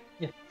 Wait.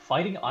 Yeah,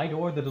 fighting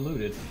Idor the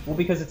Deluded. Well,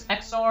 because it's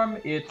Exarm,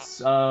 it's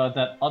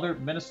that other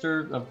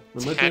minister of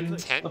religion, or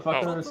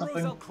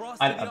something.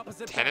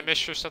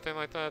 Tenemish or something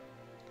like that.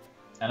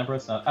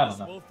 Tenebris? I don't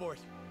know. Wolfort,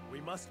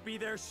 we must be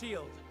their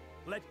shield.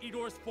 Let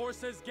Idor's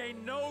forces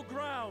gain no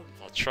ground.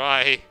 I'll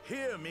try.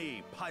 Hear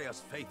me,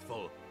 pious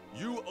faithful.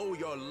 You owe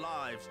your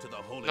lives to the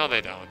Holy No,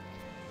 they don't.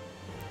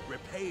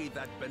 Repay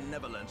that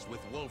benevolence with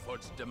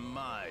Wolfort's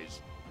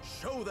demise.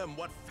 Show them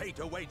what fate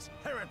awaits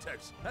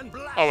heretics and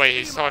blasphemers. Oh wait,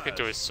 he's talking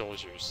to his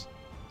soldiers.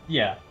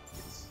 Yeah.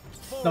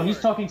 No, he's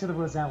talking to the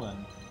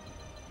Rosellen.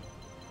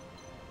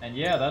 And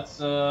yeah,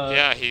 that's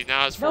Yeah, he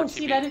now has 4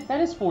 TP. No, see,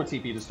 that is 4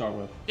 TP to start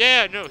with.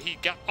 Yeah, no, he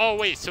got. Oh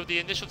wait, so the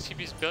initial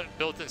TP is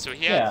built in, so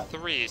he had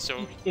 3.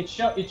 So it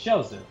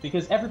shows it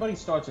because everybody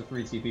starts with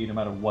 3 TP no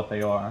matter what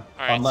they are,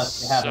 right,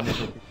 unless they have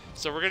initial.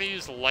 So we're gonna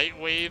use Light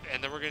Wave,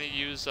 and then we're gonna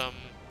use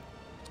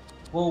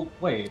Well,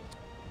 wait.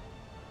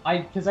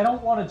 Because I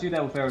don't want to do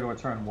that with Eridor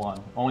turn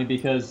 1, only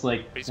because,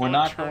 like, But he's we're going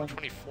not turn going...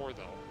 24,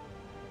 though.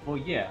 Well,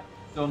 yeah.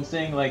 So I'm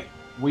saying, like,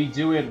 we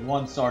do it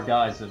once our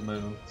guys have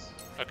moved.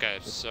 Okay,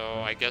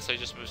 so I guess I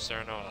just move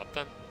Sereno up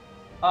then?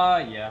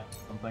 Yeah,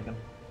 I'm thinking.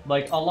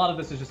 Like, a lot of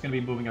this is just going to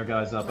be moving our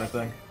guys up, I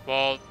think.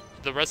 Well,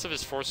 the rest of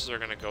his forces are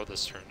going to go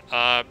this turn.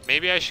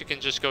 Maybe I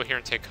can just go here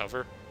and take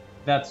cover?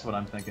 That's what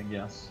I'm thinking,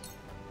 yes.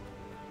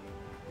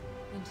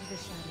 Into the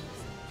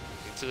shadows.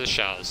 Into the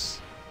shadows.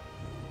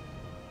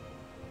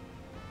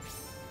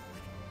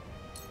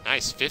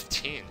 Nice,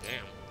 15,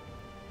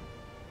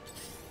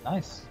 damn.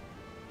 Nice.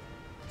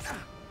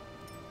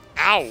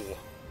 Ow!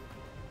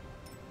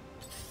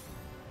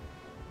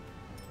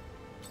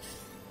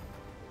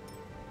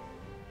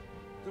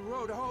 The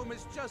road home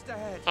is just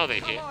ahead. Oh, they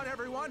Come hit. on,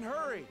 everyone,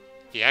 hurry.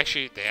 They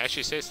actually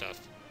say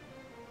stuff.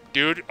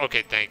 Dude,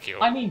 okay, thank you.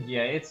 I mean,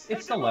 yeah, it's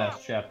the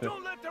last chapter.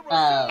 Don't let the road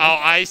Oh,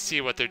 I see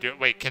what they're doing.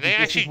 Wait, can they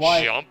This is actually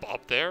why- jump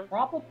up there?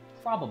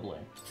 Probably.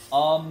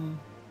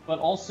 But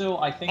also,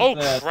 I think Oh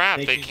that crap,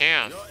 they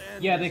can.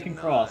 Yeah, they can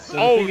cross. So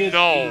Oh, the thing is,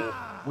 no.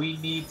 We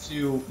need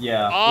to,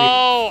 yeah.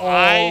 Oh,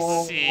 I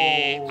Oh.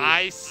 see.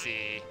 I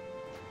see.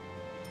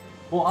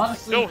 Well,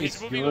 honestly, No, it's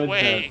he's moving good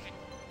away.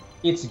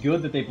 it's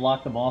good that they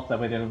block them off, that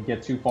way they don't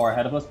get too far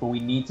ahead of us, but we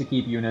need to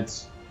keep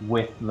units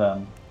with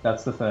them.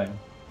 That's the thing.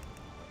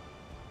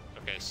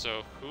 Okay,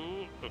 so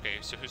who? Okay,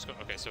 so who's going?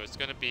 Okay, so it's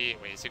gonna be.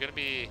 Wait, is it gonna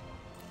be?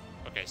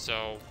 Okay,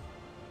 so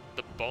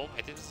the bow.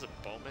 I think this is a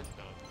bowman.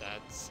 No,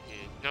 that's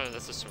it. No,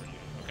 that's a sword unit.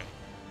 Okay.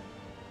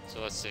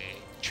 So let's see.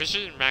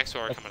 Tristan and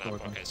Maxwell are That's coming up.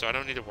 swordman. Okay, so I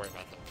don't need to worry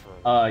about them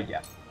for.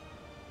 Yeah.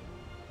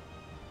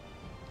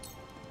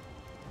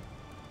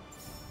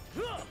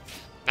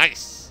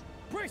 Nice.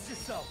 Brace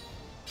yourself.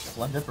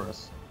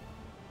 Splendiferous.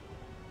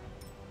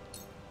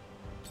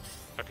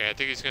 Okay, I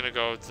think he's gonna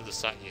go to the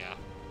side. Yeah.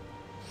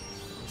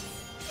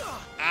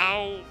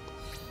 Ow.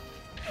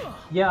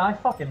 Yeah, I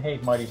fucking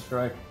hate Mighty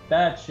Strike.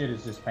 That shit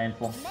is just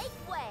painful.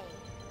 Make way.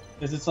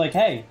 Because it's like,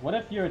 hey, what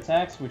if your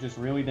attacks were just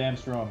really damn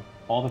strong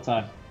all the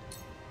time?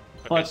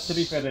 But to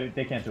be fair,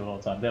 they can't do it all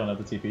the time. They don't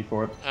have the TP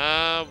for it.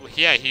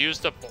 Yeah, he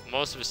used up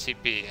most of his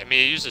CP. I mean,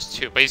 he uses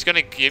 2, but he's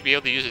gonna be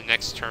able to use it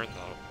next turn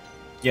though.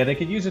 Yeah, they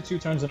could use it 2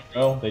 turns in a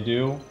row. They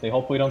do. They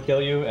hopefully don't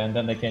kill you, and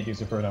then they can't use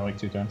it for another, like,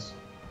 2 turns.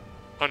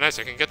 Oh, nice!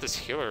 I can get this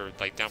healer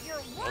like down You're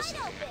most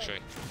of wide it, open. actually.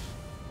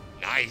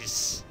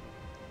 Nice.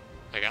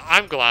 Like,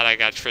 I'm glad I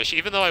got Trish,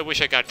 even though I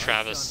wish I got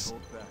Travis.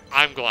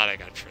 I'm glad I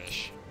got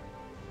Trish.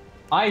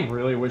 I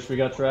really wish we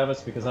got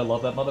Travis because I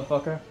love that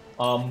motherfucker.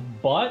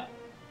 But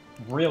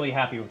really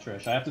happy with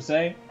Trish. I have to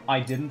say, I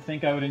didn't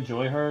think I would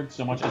enjoy her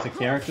so much as a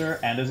character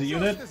and as a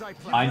unit.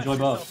 I enjoy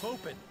both.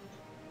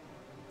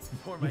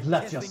 You've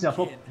left yourself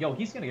open. Yo,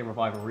 he's gonna get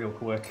revived real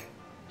quick.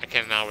 I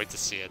cannot wait to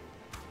see it.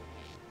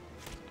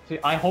 See,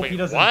 I hope Wait, he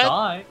doesn't what?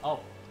 die. Oh,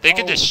 They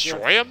can oh,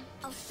 destroy him?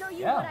 I'll show you what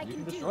Yeah, I you can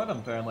can destroy do. them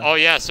apparently. Oh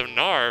yeah, so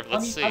Narv, let's I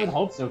mean, see. I would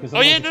hope so because.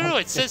 Oh yeah, no,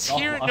 it says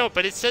here, no,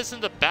 but it says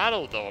in the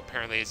battle though,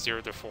 apparently it's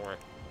 0 to 4.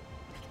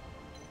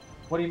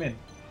 What do you mean?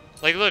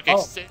 Like, look, Oh.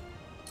 it's...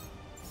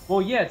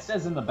 Well, yeah, it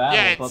says in the battle.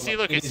 Yeah, and but see,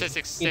 like, look, it is- says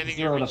extending it's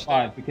your 0 to reach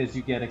 5 because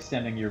you get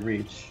extending your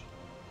reach.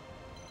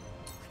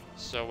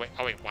 So, wait,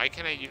 oh wait, why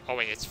can't I use... Oh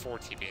wait, it's 4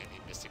 TP I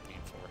need Mystic Beam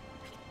for.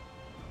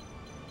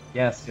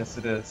 Yes, yes,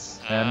 it is.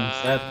 And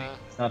sadly, Uh,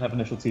 it does not have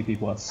initial TP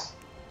plus.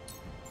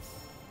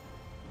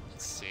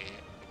 Let's see.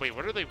 Wait,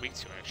 what are they weak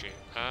to, actually?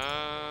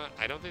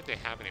 I don't think they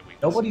have any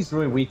weaknesses. Nobody's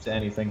really weak to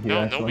anything here.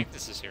 No, actually. no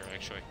weaknesses here,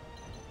 actually.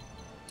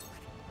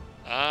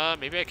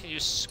 Maybe I can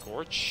use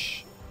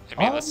Scorch? I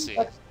mean, let's see.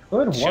 That could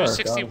work.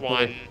 261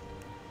 honestly.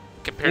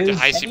 compared to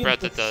Is Icy any of Breath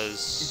that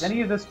this- Is does...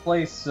 any of this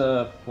place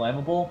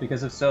flammable?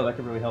 Because if so, that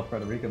could really help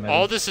Frederica. Maybe.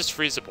 All this is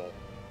freezable.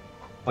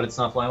 But it's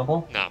not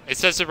flammable. No, it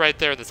says it right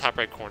there in the top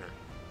right corner.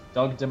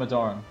 Doug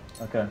Dimmadorn.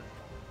 Okay.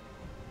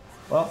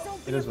 Well, Don't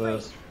it be is what it afraid.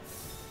 is.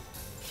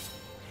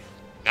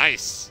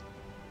 Nice.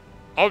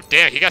 Oh,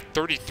 damn, he got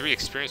 33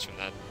 experience from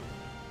that.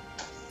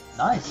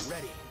 Nice.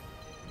 Ready.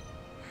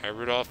 Alright,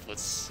 Rudolph,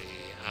 let's see.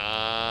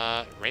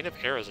 Rain of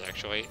Arrows,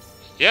 actually.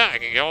 Yeah, I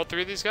can get all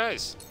 3 of these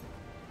guys.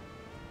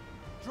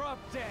 Drop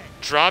dead.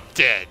 Drop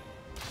dead.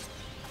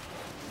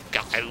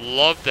 God, I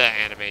love that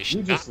animation.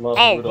 You just Ah- love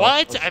oh, Rudolph.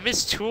 what? I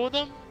missed 2 of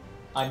them?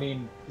 I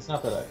mean, it's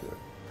not that accurate.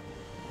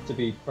 To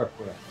be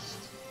perfectly honest,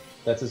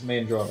 that's his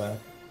main drawback.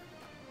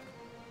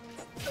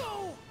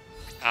 No.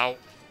 Ow.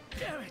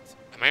 Damn it.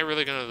 Am I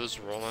really gonna lose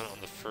Roland on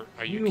the first?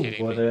 Are you, You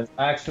kidding me? wouldn't.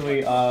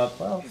 Actually,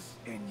 well, It's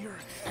in your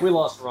head. we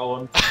lost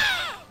Rowan.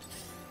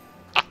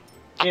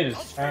 It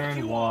is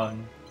turn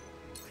 1.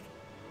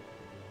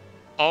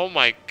 Oh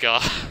my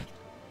god.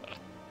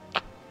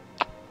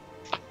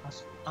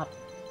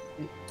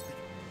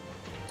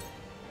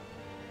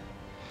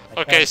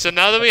 Okay, so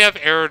now that we have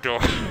Eridor.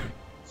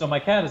 So my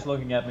cat is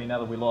looking at me now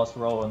that we lost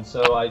Rowan,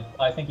 so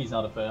I think he's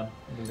not a fan,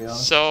 to be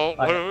honest. So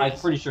what are we- I'm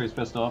pretty sure he's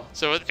pissed off.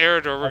 So with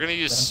Eridor, we're gonna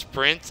use That's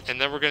Sprint, and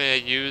then we're gonna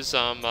use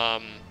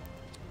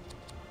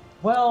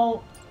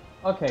Well,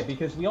 okay,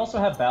 because we also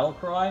have Battle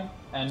Cry,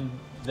 and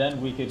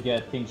then we could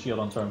get King Shield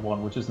on turn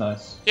 1, which is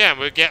nice. yeah,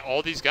 we'll get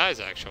all these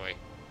guys actually.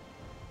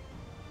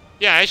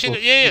 Yeah, actually,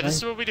 Well, yeah, this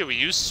is what we do. We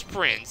use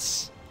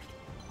sprints.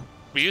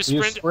 We use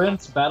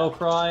sprint. Battle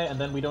Cry, and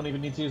then we don't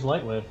even need to use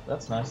Light Wave.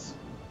 That's nice.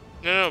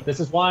 No. This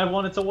is why I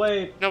wanted to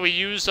wait. No, we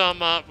use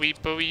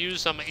we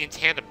use in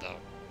tandem though.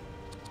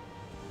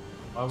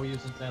 Why are we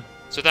using tandem?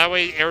 So that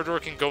way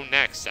Eridor can go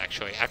next,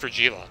 actually, after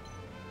Gila.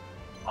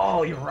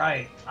 Oh, you're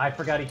right. I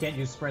forgot he can't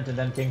use Sprint and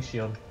then King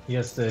Shield. He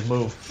has to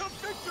move. To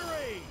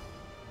victory!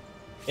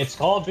 It's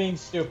called being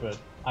stupid.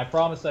 I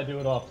promise I do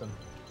it often.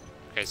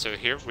 Okay, so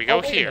here we go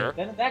wait a here. minute.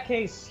 Then in that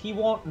case, he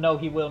won't. No,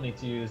 he will need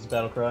to use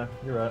Battle Cry.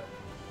 You're right.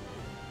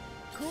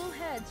 Cool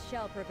heads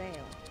shall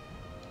prevail.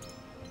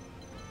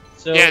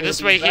 So Yeah,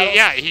 this way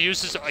battle...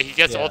 he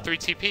gets all 3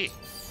 TP.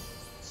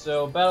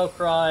 So Battle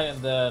Cry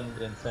and then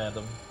in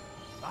tandem.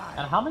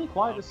 And how many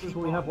Quietuses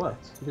will we have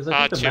left? Because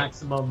I think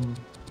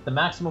the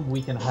maximum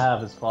we can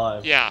have is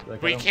 5. Yeah,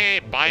 like, we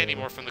can't buy any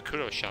more from the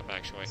Kudo shop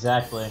actually.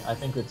 Exactly. I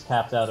think it's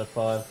capped out at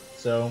 5.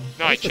 So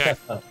no, I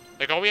checked.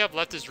 Like all we have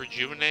left is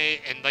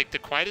Rejuvenate, and like the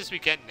quietest we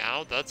get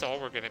now, that's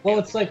all we're gonna. Well,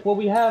 it's like what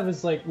we have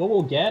is like what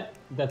we'll get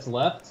that's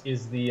left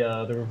is the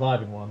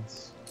reviving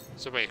ones.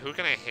 So wait, who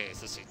can I hit?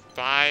 Let's see,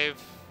 5,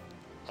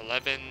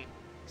 11,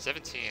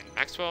 17.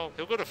 Maxwell,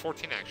 he'll go to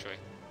 14 actually.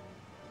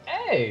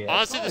 Hey!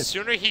 Honestly, nice. the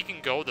sooner he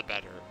can go, the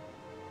better.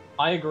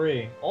 I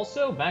agree.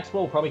 Also,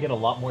 Maxwell will probably get a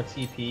lot more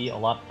TP a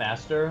lot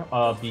faster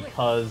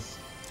because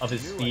of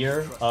his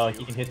spear.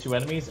 He can hit 2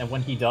 enemies, and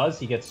when he does,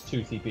 he gets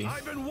 2 TP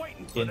I've been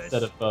waiting for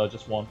instead this. of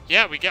just 1.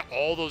 Yeah, we get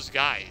all those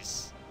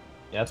guys.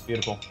 Yeah, it's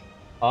beautiful.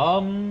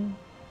 Yeah,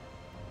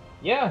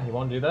 you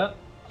want to do that?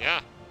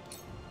 Yeah.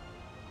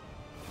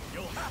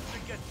 You'll have to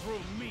get through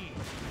me.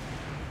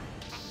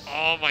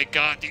 Oh my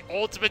god, the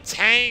ultimate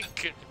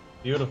tank!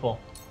 Beautiful.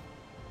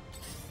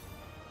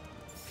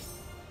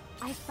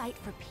 I fight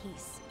for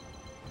peace.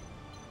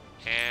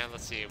 And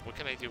let's see, what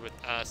can I do with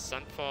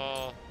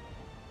Sunfall?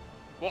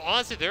 Well,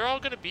 honestly, they're all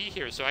gonna be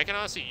here, so I can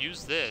honestly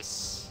use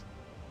this.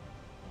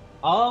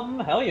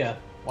 Hell yeah.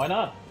 Why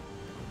not?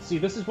 See,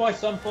 this is why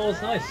Sunfall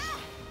is nice.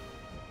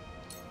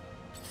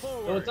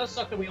 So it does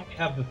suck that we only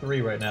have the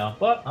 3 right now,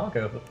 but I'm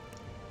okay with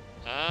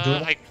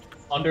it.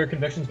 Under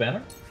Conviction's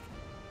banner?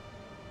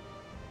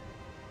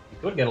 You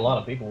could get a lot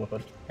of people with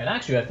it. And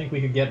actually, I think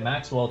we could get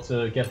Maxwell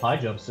to get high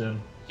jump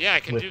soon. Yeah, I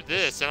can do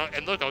this,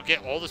 and look, I'll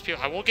get all those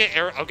people. I won't get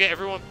I'll get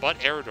everyone but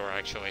Eridor,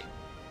 actually.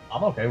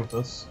 I'm okay with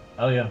this.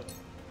 Hell yeah.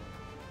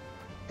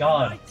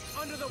 God,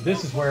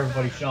 this is where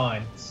everybody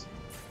shines.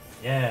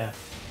 Yeah.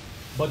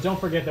 But don't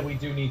forget that we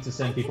do need to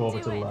send people over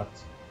to the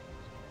left.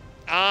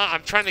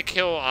 I'm trying to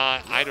kill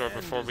Idor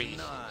before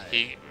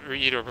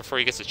before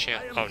he gets a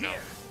chance. Oh no.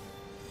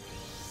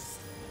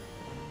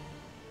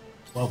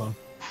 Well done.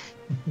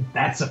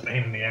 That's a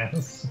pain in the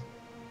ass.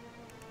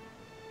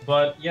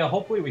 But yeah,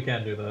 hopefully we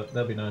can do that.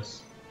 That'd be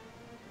nice.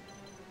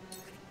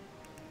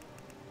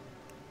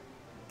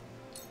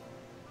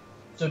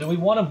 So do we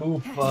want to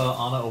move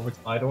Ana over to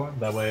Idor?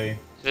 That way...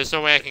 There's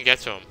no way I can get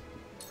to him.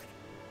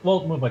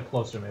 Well, move like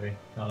closer maybe.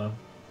 I don't know.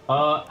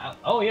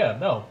 Oh yeah,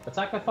 no.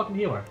 Attack my fucking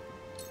healer.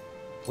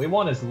 We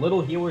want as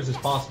little healers as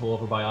possible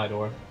over by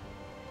Idor.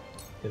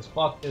 Because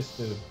fuck this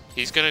dude.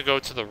 He's gonna go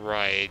to the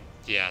right.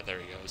 Yeah, there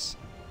he goes.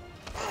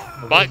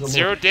 But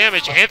 0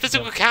 damage and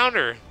physical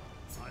counter!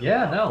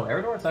 Yeah, no,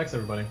 Eridor attacks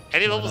everybody.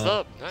 And he levels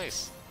up.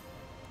 Nice.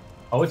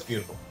 Oh, it's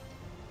beautiful.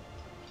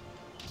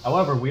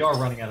 However, we are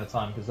running out of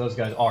time because those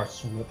guys are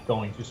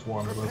going to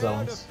swarm with those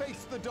elements.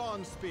 Face the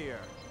Dawn Spear.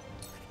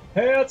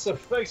 Prepare to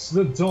face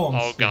the dawn.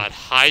 Oh god,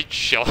 hide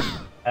shell.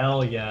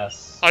 Hell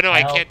yes. Oh no,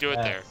 I Hell can't do it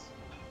yes. there.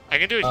 I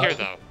can do it here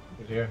though.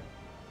 Here.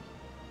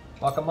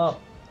 Fuck him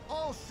up.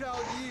 All shall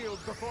yield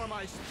before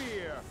my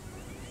spear.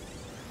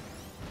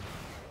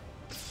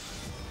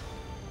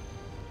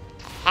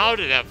 How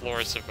did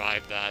Flora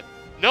survive that?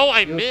 No,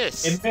 I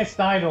missed! It missed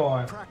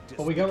Idor,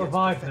 but we got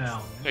revived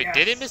now. Wait, Yes.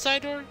 did it miss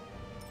Idor?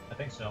 I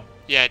think so.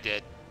 Yeah, it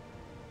did.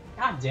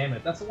 God damn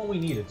it, that's the one we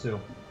needed too.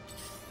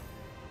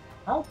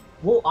 How?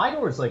 Well,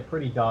 Idor is like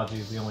pretty dodgy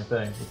is the only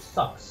thing, which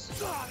sucks.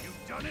 You've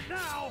done it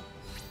now.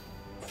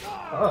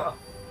 Ugh.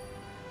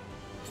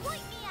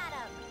 Point me at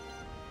him.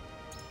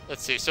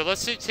 Let's see, so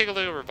let's take a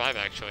look at Revive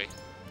actually.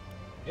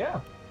 Yeah.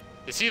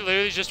 Does he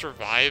literally just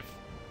revive?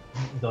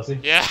 Does he?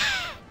 Yeah.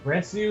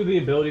 Grants you the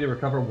ability to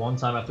recover 1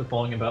 time after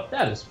falling about.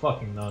 That is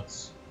fucking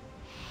nuts.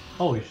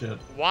 Holy shit.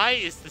 Why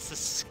is this a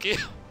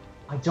skill?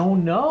 I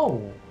don't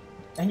know.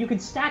 And you can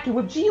stack it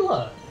with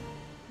Gila.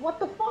 What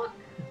the fuck?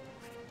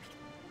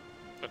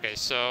 Okay,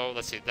 so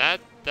let's see.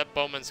 That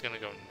Bowman's gonna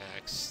go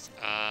next.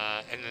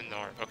 And then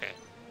Nar. Okay.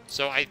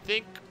 So I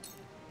think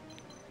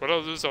what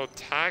I'll do is I'll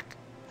attack.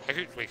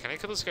 Wait, can I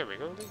kill this guy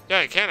regularly? Yeah,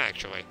 I can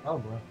actually. Oh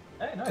boy.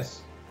 Hey,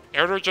 nice.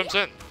 Eridor jumps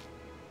in.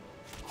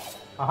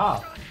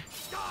 Aha.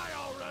 Die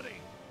already.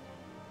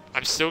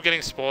 I'm still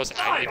getting spoils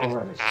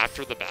even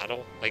after the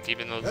battle. Like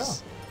even though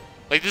this,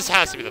 like this I'll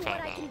has to show be the you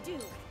final what I battle. can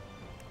do.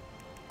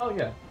 Oh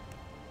yeah.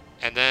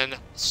 And then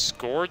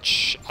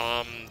Scorch,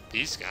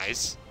 these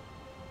guys.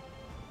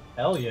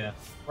 Hell yeah.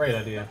 Great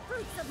idea.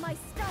 Fruits of my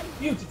study.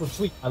 Beautiful,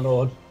 sweet, my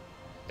lord.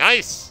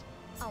 Nice.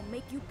 I'll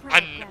make you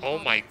proud. Oh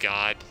my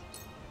god.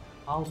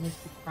 I'll make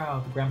you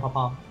proud,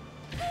 Grandpapa.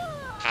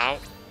 Ow.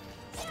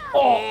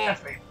 Oh,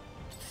 that's me.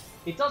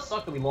 It does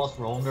suck that we lost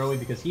Roland early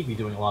because he'd be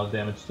doing a lot of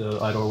damage to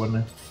Idor,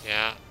 wouldn't he?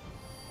 Yeah.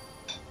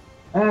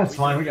 That's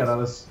fine, we got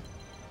others.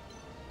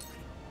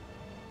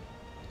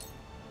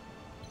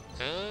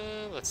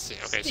 Let's see.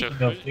 Okay, Speaking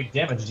so of big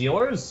damage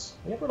dealers,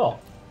 we have Rudolph.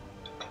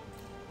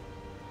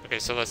 okay,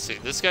 so let's see.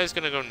 This guy's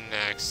gonna go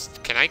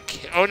next. Can I?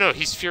 Oh no,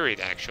 he's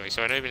Furied actually,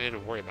 so I don't even need to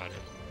worry about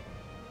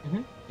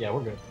him. Yeah,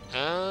 we're good.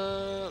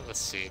 Let's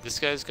see. This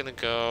guy's gonna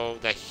go.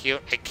 That heal.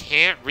 I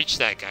can't reach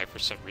that guy for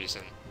some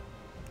reason.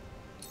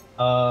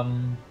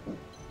 I'm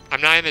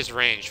not in his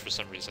range for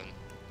some reason.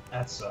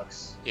 That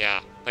sucks. Yeah,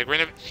 like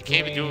I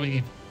can't even do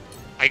it.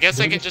 I guess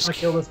I can just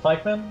kill this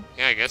pikeman.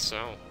 Yeah, I guess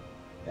so.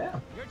 Yeah,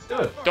 let's do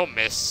it. Don't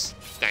miss.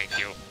 Thank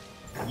you.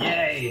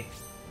 Yay!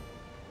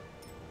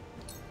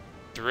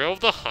 Thrill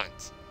of the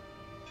hunt.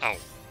 Oh,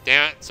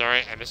 damn it.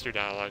 Sorry, I missed your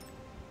dialogue.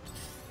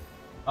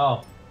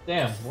 Oh,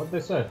 damn. What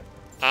did they say?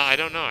 I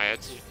don't know. I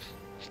had to.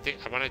 I think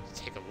I wanted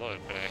to take a look,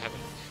 but I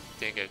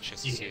didn't get a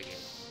chance to see it yet.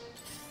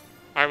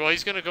 All right. Well,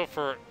 he's gonna go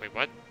for. Wait,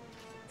 what?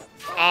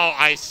 Oh,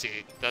 I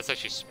see. That's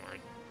actually smart.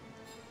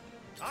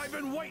 I've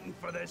been waiting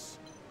for this.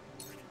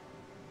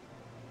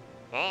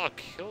 Well, I'll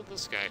kill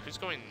this guy. Who's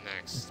going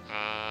next?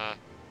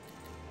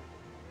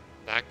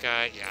 That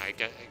guy. Yeah, I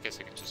guess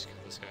I can just kill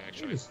this guy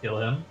actually. Just kill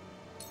him.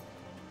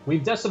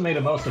 We've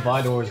decimated most of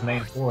Idor's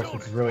main force,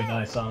 which is really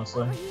nice,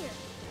 honestly.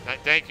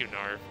 Thank you,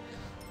 Narv.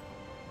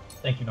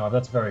 Thank you, Narv.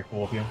 That's very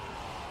cool of you.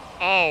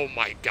 Oh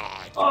my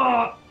god.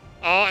 Ah!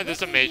 Oh, and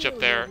there's a mage up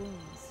there.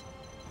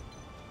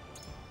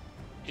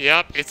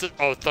 Yep, it's a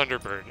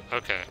Thunderbird.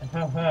 Okay.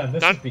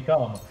 This has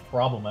become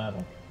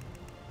problematic.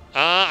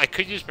 I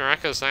could use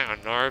Miraculous Night on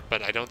Narv,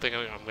 but I don't think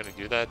I'm gonna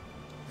do that.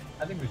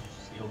 I think we should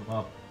just heal them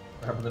up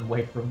rather than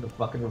wait for him to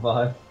fucking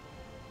revive.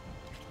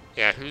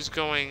 Yeah, who's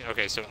going?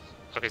 Okay, so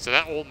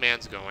that old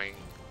man's going.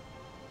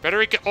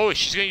 Ferderica. Oh,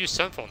 she's gonna use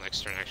Sunfall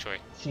next turn, actually.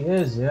 She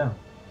is, yeah.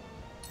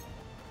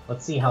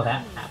 Let's see how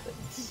that happens.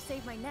 You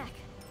saved my neck.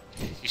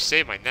 You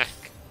saved my neck.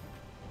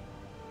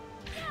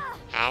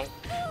 Ow.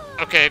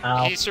 Okay,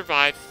 Ow. he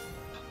survived.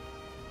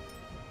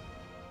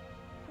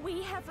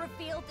 We have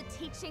revealed the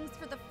teachings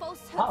for the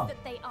falsehoods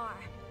that they are.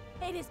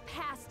 It is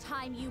past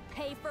time you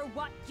pay for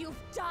what you've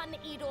done,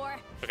 Idor.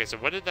 Okay, so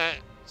what did that?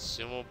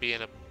 Soon we'll be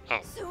in a. Oh.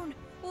 Soon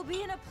we'll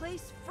be in a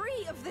place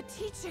free of the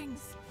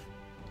teachings.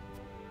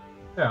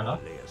 Fair enough.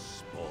 Only a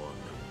spawn.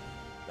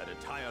 That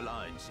entire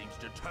line seems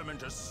determined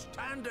to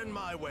stand in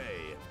my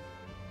way.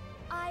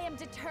 I am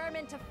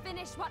determined to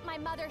finish what my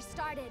mother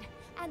started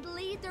and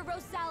lead the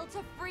Roselle to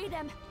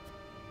freedom.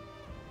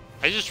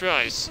 I just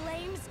realized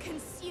Flames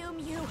consume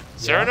you.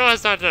 Cyrano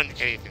has not done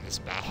anything this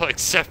battle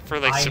except for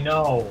like. I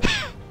know.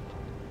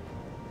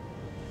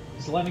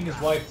 He's letting his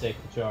wife take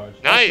the charge.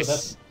 Nice.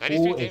 Also, that's 93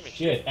 cool as damage.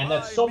 shit, and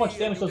that's so much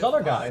damage to those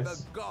other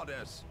guys. The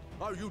goddess.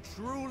 Are you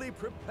truly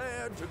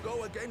prepared to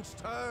go against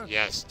her?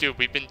 Yes, dude,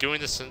 we've been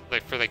doing this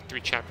for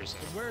 3 chapters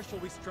now. And where shall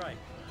we strike?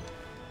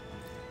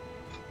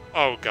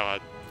 Oh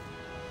god.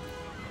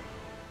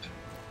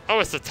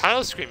 Oh, it's the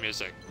title screen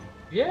music.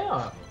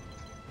 Yeah.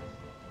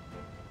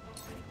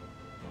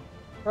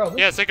 Bro,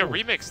 Yeah, it's like a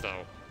remix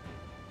though.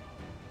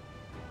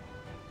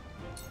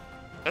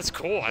 That's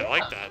cool. I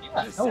like that.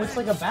 Yeah. Oh, it's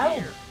like a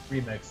battle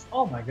remix.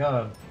 Oh my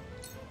god.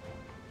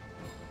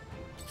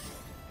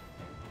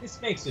 This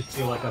makes it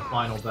feel like a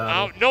final Oh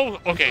battle. no!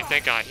 Okay,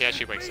 thank God he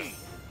actually wakes up.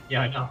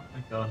 Yeah, I know.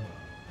 Thank god.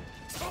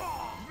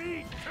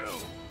 Me too.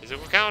 Is it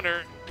a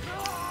counter?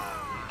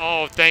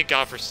 Oh, thank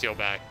God for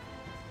Steelback.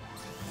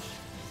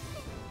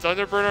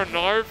 Thunderbird on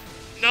Narv?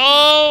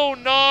 No,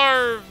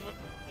 Narv!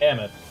 Damn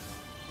it.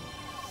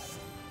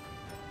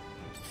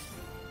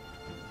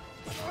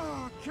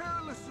 Oh,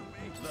 careless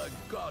of me. The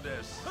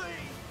goddess.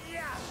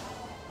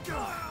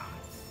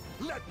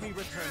 Let me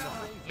return the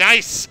favor.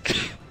 Nice!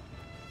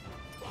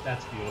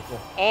 That's beautiful.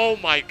 Oh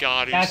my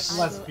God! That's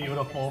less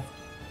beautiful.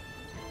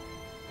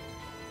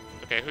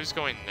 Okay, who's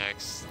going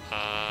next?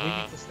 We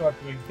need to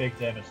start doing big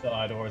damage to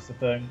Idor is the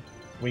thing.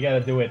 We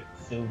gotta do it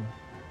soon.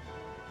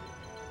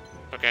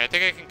 Okay, I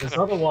think I can Because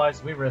kind of.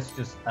 otherwise we risk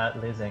just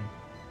losing.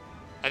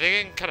 I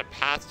think I can kind of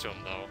pass to him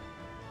though.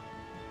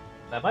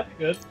 That might be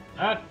good.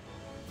 Alright.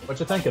 What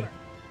you thinking?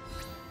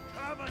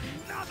 Have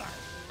another.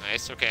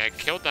 Nice. Okay, I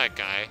killed that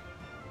guy.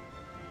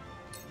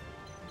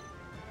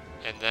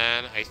 And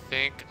then I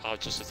think I'll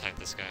just attack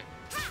this guy.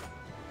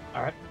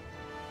 Alright.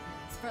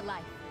 It's for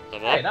life.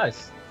 Level Hey, up.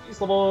 nice. He's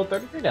level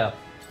 33 now.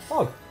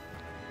 Oh.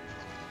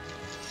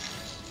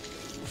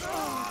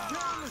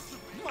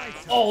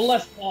 Oh,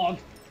 less fog.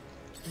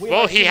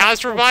 Well, he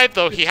has revived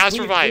though. He has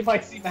revived. We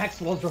might see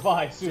Maxwell's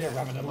revive sooner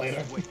rather than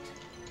later. Wait,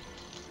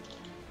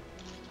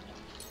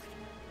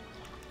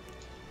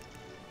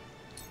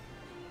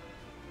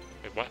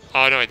 what?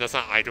 Oh no, that's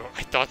not Idor.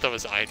 I thought that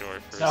was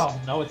Idor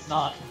first. No, it's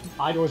not.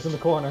 Idor's in the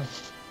corner.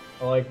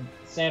 Like,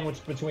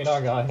 sandwiched between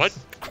our guys. What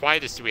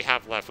quietus do we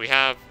have left? We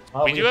have.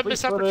 we do have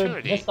Missed Fleet-footed,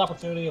 Opportunity. Missed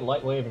Opportunity,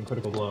 Light Wave, and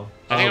Critical Blow.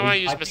 I think I want to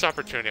use I Missed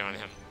Opportunity on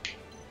him.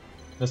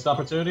 Missed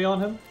Opportunity on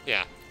him?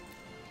 Yeah.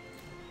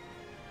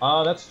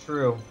 That's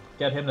true.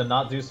 get him to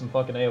not do some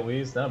fucking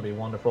AoEs, that'd be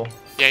wonderful.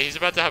 Yeah, he's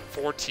about to have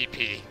 4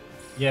 TP.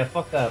 Yeah,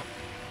 fuck that.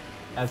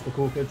 As the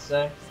cool kids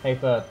say.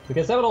 Hate that.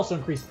 Because that would also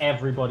increase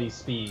everybody's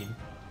speed.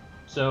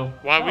 So...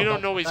 Well, we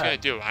don't know what he's gonna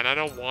do, and I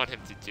don't want him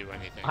to do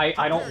anything.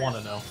 I don't want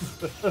to know.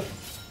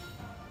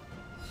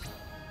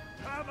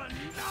 Have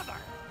another.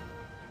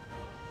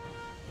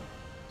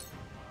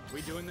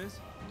 We doing this?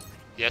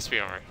 Yes, we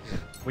are.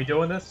 We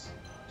doing this?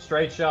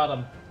 Straight shot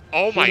him.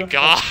 Oh Shoot my him.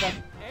 god!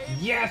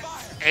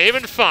 Yes! Aim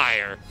and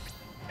fire!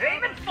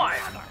 Aim and fire!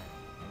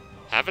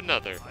 Have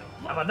another.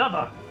 Have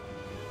another!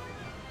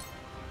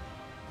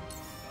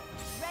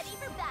 Ready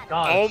for battle.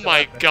 God, Oh it's so my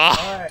epic. god.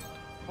 Alright.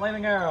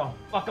 Flaming arrow.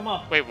 Fuck him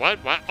up. Wait,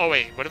 what? What? Oh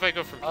wait, what if I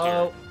go from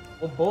here?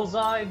 Will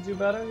Bullseye do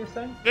better, you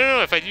think?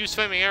 No, if I use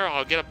Flaming Arrow,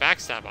 I'll get a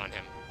backstab on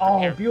him. Oh,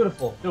 Here.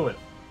 beautiful. Do it.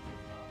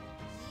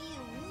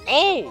 You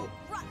Oh!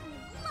 rotten,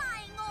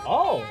 lying old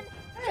Oh! man.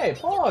 Hey, Think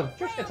Pog,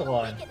 you Trish can gets a flail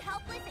line. awake and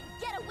helpless and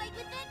get away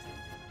with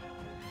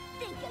it?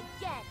 Think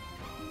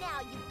again. Now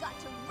you've got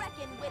to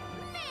reckon with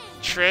me.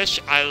 Trish,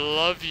 I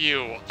love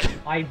you.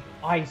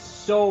 I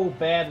so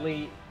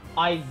badly...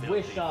 I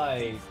wish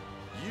I...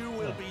 You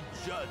will be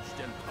judged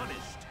and punished.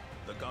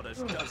 The goddess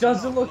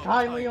Doesn't look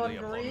kindly on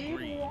upon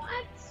greed?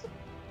 What?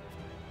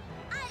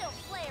 I don't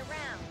play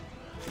around.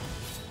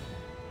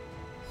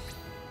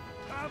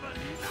 Have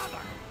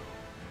another.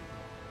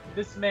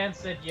 This man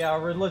said, yeah,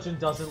 our religion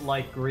doesn't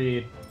like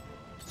greed.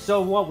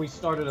 So what, we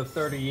started a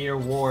 30-year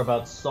war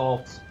about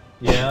salt.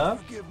 Yeah?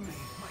 Forgive me,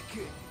 my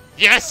king.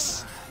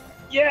 Yes!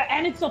 Yeah,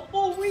 and it's a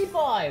full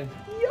revive!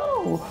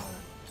 Yo!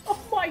 Oh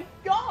my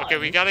god! Okay,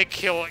 we gotta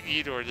kill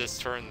Edor this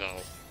turn, though.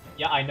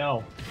 Yeah, I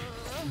know.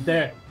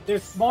 They're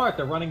smart,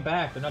 they're running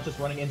back, they're not just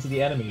running into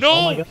the enemies. No!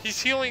 Oh my god.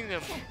 He's healing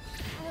them.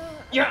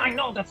 Yeah, I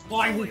know, that's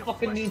why we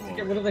fucking need to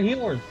get rid of the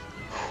healers.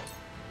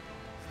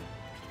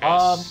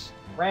 Yes.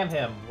 Ram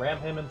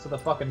him into the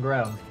fucking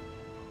ground.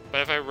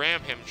 But if I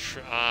ram him,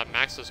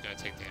 Maxwell's gonna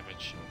take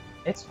damage.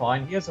 It's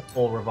fine, he has a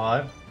full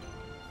revive.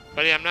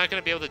 But yeah, I'm not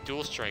gonna be able to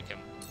dual strike him.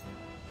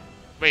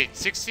 Wait,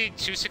 60,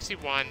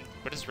 261.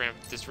 What is ram?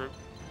 This route?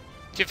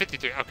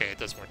 253. Okay, it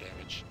does more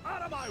damage.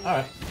 Out of my way.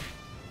 Alright.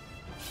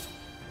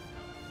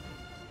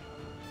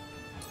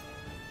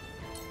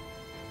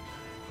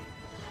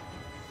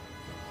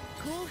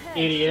 Cool heads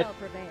Idiot. shall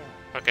prevail.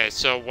 Okay,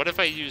 so what if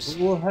I use?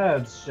 Cool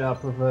heads shall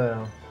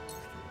prevail.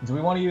 Do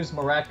we want to use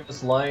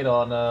Miraculous Light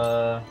on,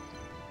 Well,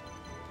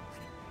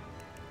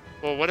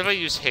 what if I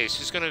use haste?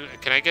 Who's gonna?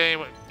 Can I get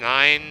anyone?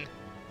 9,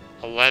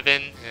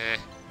 11,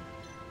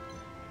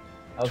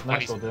 how's 20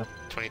 Maxwell do?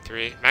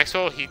 23.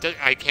 Maxwell, he does.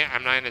 I can't.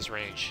 I'm not in his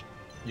range.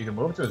 You can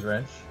move to his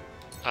range.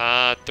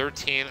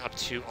 13 up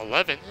to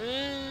 11.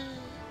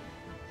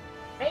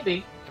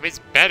 Maybe. I mean, it's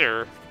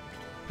better.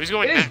 Who's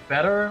going It is next?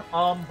 better,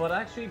 but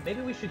actually,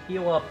 maybe we should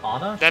heal up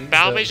Anna. That She's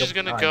battle the mage is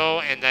gonna behind.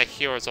 go, and that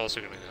healer is also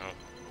gonna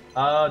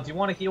go. Do you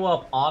want to heal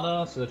up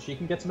Anna so that she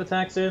can get some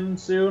attacks in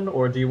soon,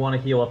 or do you want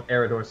to heal up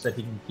Eridor so that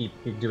he can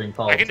keep doing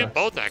follow I can do attacks?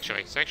 both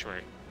actually.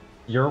 Sanctuary.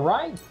 You're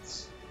right.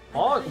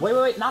 Oh,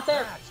 wait, not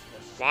there.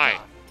 Why?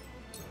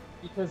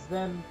 Because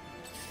then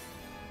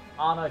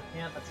Anna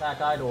can't attack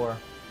Idor.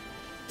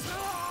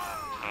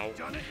 Ow.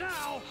 Done it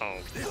now. Oh.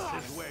 This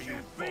is where you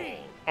fall.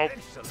 Oh.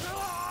 Excellent.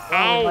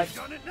 Ow.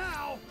 Done it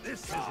now.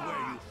 This is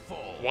where you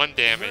fall. 1 Where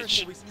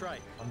damage. will we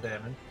strike? One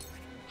damage.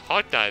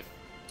 Hawk dive.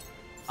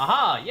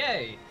 Aha!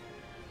 Yay!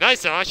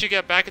 Nice. I'll actually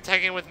get back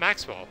attacking with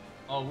Maxwell.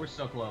 Oh, we're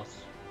so close.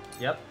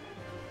 Yep.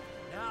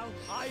 Now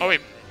I. Oh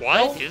wait, what?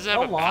 No, He doesn't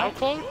have a don't battle lie.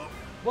 clone?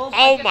 Well,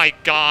 Oh I guess my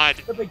god.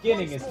 the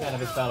beginning is kind of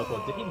his battle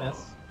code. Did he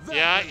miss?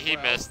 Yeah, he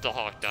missed the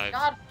hawk dive.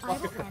 God,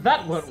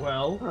 that went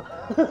well.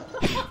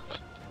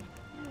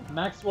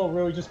 Maxwell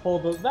really just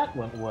pulled the. That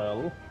went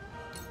well.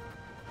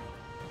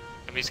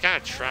 I mean, he's kind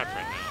of trapped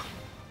right now.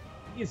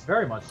 He's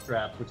very much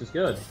trapped, which is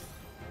good.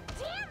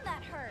 Damn,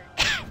 that hurt.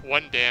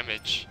 1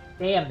 damage.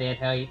 Damn, that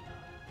hurt.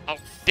 Oh,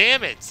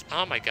 damn it!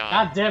 Oh my god.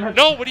 God damn it.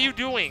 No, what are you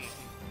doing?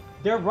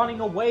 They're running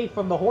away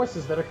from the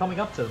horses that are coming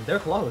up to them. They're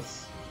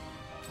close.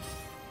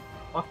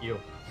 Fuck you.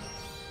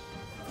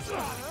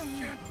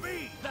 Can't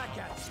be. Back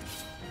at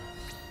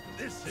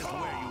you. This is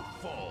where you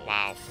fall.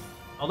 Wow.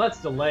 Oh,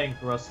 that's delaying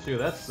for us too.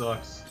 That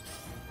sucks.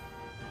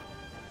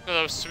 No,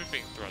 that was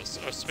sweeping thrust.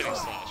 Oh, spinning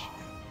slash.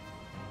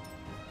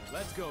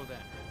 Let's go then.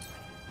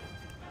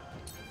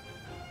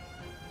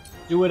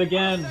 Do it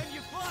again. Then you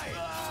fight.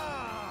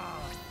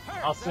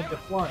 I'll send the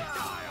flunk.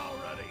 Die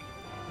already.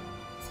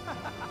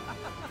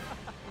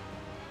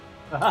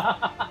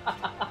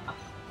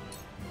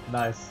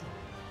 Nice.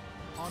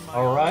 On my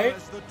All right. honor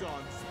as the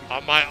dawn speaks.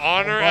 On my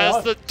honor my as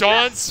hon- the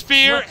Dawn Yes!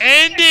 Spear, Yes!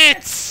 end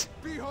it!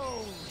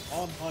 Behold.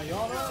 On my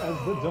honor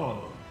as the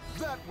dawn.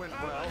 That went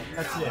well.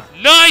 That's it.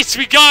 Nice,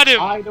 we got him!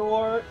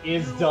 Idor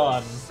is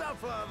done.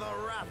 Suffer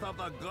the wrath of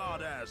the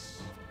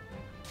goddess.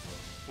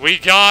 We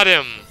got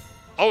him!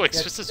 Oh, Get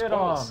Exquisite shit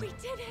Spells. on. We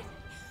did it!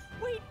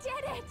 We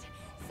did it!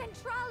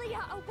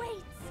 Centralia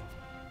awaits!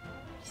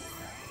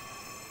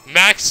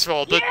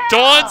 Maxwell, the Yeah!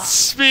 Dawn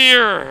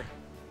Spear!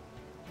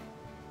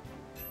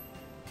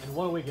 And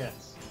what do we get?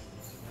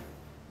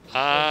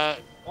 Uh,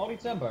 Quality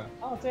timber.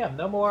 Oh damn,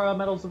 no more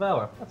Medals of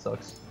Valor. That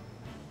sucks.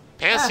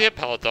 Panacea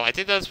pellet though. I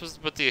think that's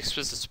what the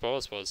exquisite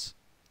spoils was.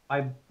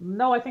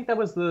 No, I think that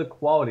was the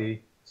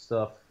quality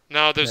stuff.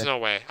 No, there's Yeah. no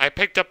way. I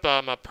picked up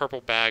a purple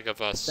bag of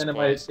Then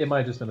spoils. it might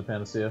have just been the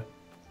Panacea.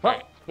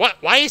 Right. What?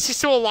 Why is he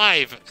still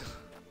alive?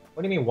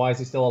 What do you mean? Why is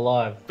he still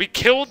alive? We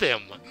killed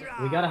him.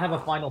 We gotta have a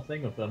final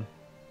thing with him.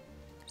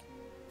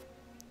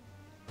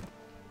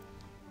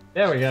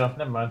 There we go.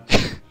 Never mind.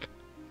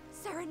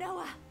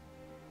 Serenoa!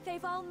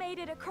 They've all made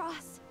it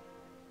across.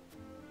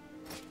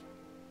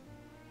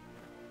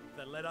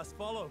 Then let us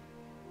follow.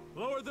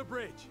 Lower the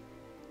bridge.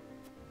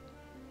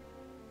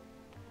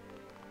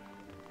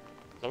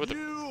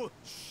 You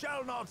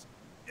shall not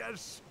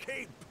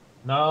escape.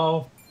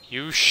 No.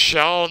 You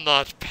shall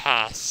not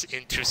pass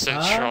into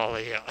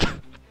Centralia.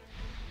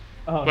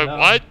 Oh, Wait, no.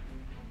 what?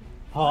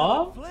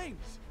 Huh?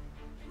 Flames!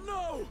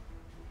 No!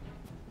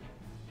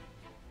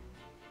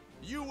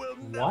 You will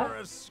What? never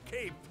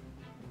escape.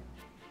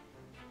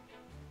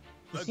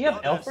 Does The he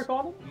have goddess Elfric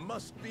on him?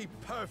 must be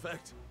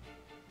perfect.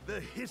 The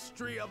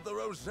history of the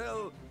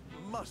Roselle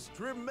must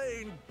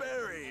remain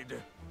buried.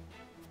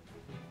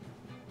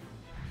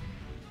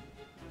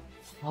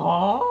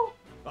 Huh?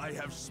 I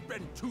have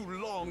spent too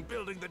long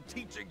building the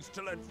teachings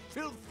to let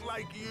filth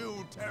like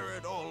you tear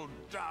it all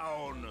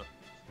down.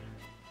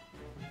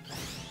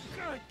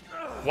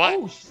 What?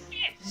 Oh shit!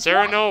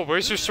 Sereno,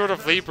 where's your sword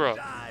of Libra?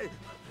 Die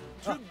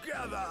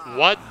together.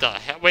 What the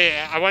hell? Wait,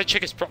 I want to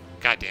check his pro.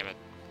 God damn it.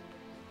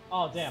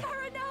 Oh damn.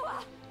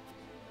 Serenoa!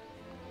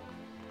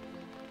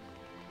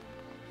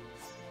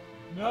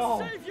 No.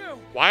 Save you!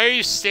 Why are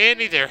you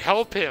standing there?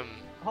 Help him.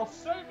 I'll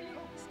save you.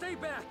 Stay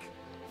back!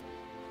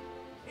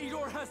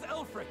 Igor has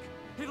Elfric.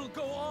 It'll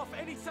go off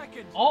any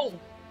second. Oh,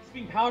 it's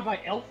being powered by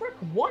Elfric?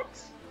 What?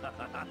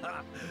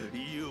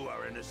 You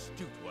are an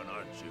astute one,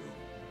 aren't you?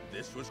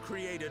 This was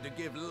created to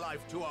give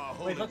life to our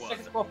holy Wait, let's one. check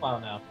his profile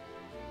now.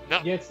 No.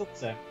 Yeah, it's still the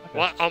same. Okay.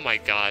 What? Oh my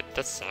god,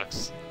 that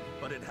sucks.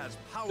 But it has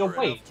power So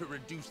wait. enough to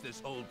reduce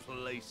this whole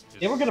place to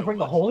They were gonna so bring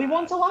the much Holy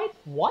One ash. to life?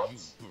 What?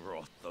 You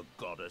brought the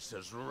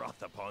goddess's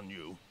wrath upon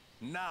you.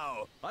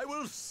 Now I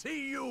will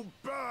see you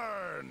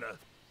burn.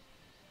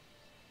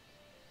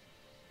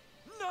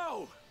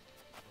 No!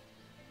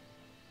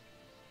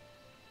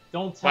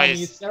 Don't tell Why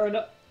me is-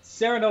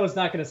 Sereno is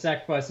not gonna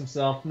sacrifice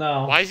himself.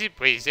 No. Why is he?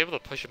 Wait, he's able to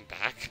push him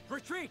back?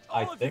 Retreat,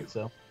 I all of think you.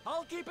 so.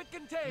 I'll keep it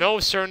contained. No,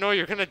 Sereno,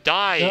 you're gonna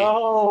die.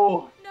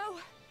 No. No!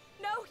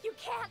 No, you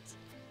can't!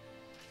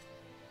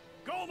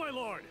 Go, my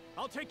lord.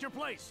 I'll take your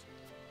place.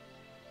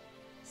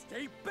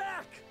 Stay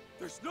back.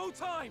 There's no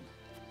time.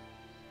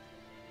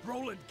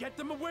 Roland, get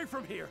them away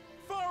from here.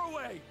 Far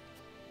away.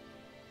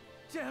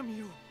 Damn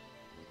you.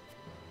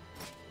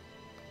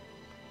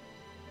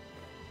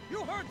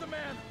 You heard the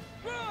man.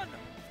 Run!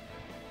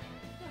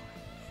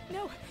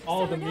 No!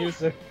 Oh, the Serenoa!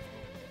 music.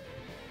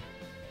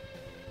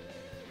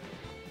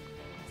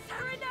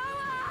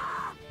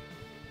 Serenoa!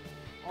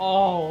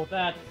 Oh,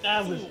 that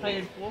was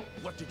painful.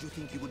 What did you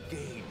think you would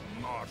gain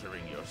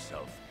martyring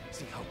yourself?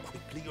 See how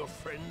quickly your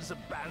friends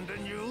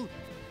abandon you?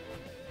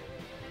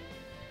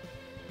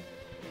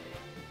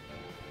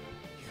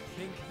 You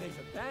think they've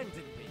abandoned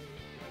me?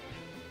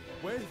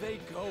 Where they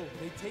go,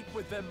 they take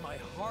with them my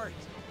heart,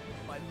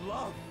 my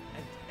love,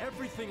 and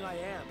everything I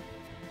am.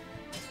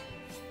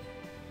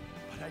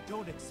 But I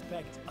don't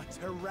expect a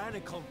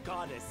tyrannical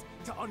goddess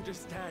to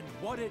understand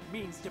what it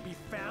means to be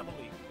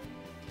family.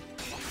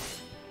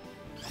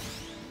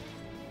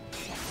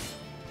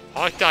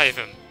 Hawk dive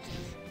him.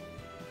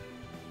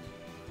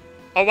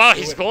 Oh wow,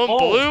 he's going Oh,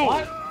 blue.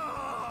 what?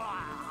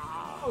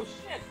 Oh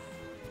shit.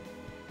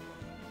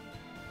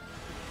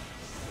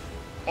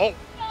 Oh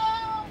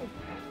No!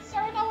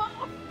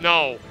 Sereno!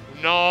 no,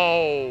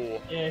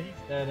 no. Yeah, he's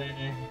dead, ain't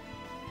he?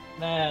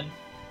 Man,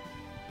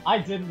 I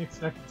didn't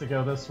expect it to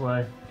go this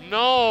way.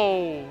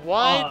 No.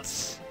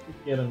 What?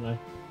 You're kidding me.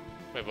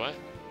 Wait, what?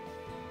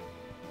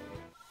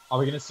 Are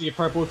we gonna see a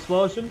purple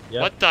explosion?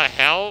 Yep. What the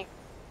hell?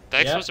 The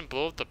Yep. explosion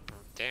blew up the.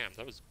 Damn,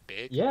 that was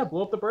big. Yeah,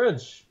 blew up the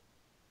bridge.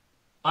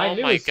 Oh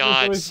knew my as soon as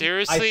god, there was-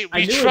 seriously? I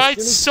We knew as tried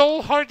soon as-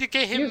 so hard to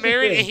get him Here's the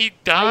married thing. and he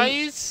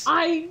dies?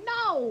 I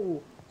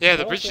know! Yeah,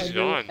 the But bridge also is I knew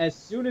gone. As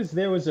soon as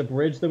there was a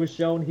bridge that was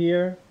shown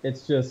here,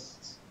 it's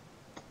just...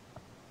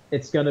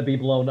 It's gonna be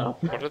blown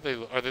up. What are they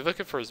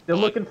looking for his They're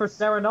blood? looking for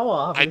Serenoa,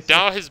 I obviously.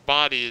 doubt his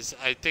body is.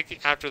 I think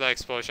after that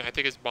explosion, I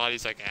think his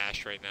body's like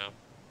ash right now.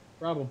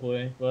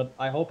 Probably, but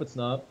I hope it's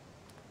not.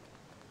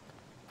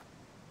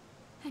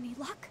 Any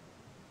luck?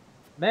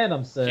 Man,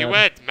 I'm sad. He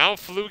went. Mount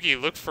Flugie,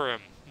 look for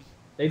him.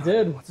 They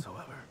did.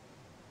 Whatsoever.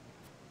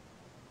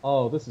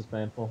 Oh, this is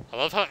painful. I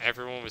love how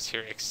everyone was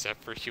here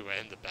except for Hua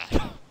in the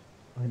battle.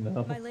 I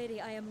know. My lady,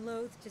 I am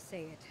loath to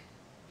say it,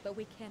 but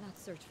we cannot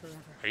search forever.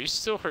 Are you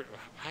still her?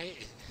 Why?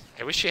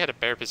 I wish she had a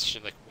better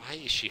position. Like, why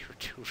is she her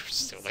tutor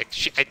still? Like,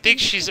 I think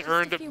she's Just a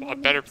earned few a more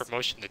better minutes.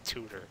 promotion than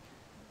tutor.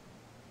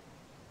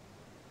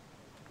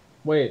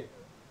 Wait.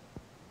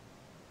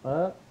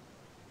 What?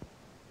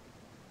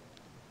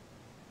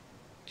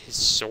 His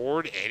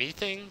sword,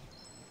 anything?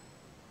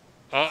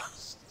 Oh,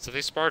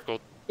 something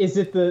sparkled. Is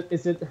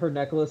it her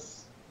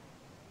necklace?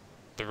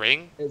 The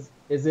ring? Is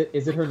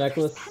it her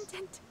necklace?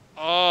 Pendant.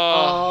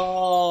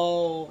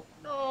 Oh.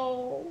 Oh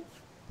no!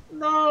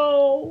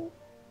 No!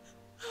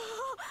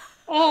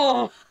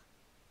 Oh!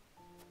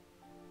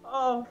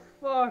 Oh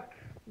fuck!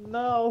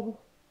 No!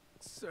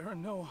 Sir,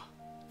 no.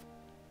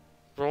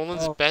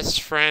 Roland's Oh.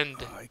 best friend.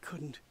 I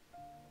couldn't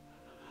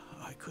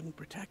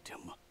protect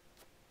him.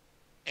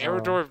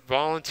 Eridor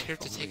volunteered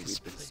to If take only his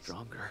we'd been place.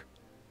 stronger.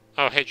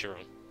 Oh, hey, Jerome.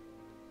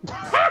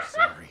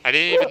 Sorry. I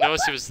didn't even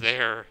notice he was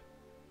there.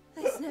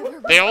 This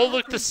never They would all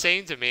look the happen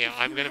same to me, if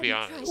I'm you gonna be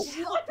hadn't tried honest.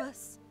 to help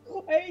us.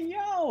 Hey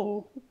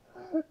yo!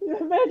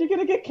 Man, you're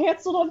gonna get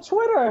canceled on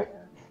Twitter!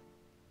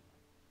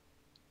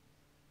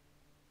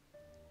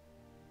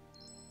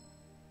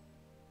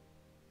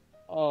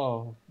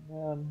 Oh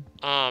man.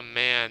 Oh,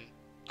 man.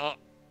 Oh,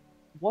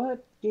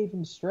 What gave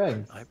him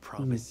strength? I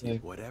promise you,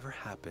 Like, whatever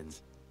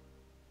happens,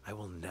 I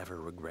will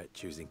never regret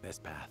choosing this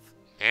path.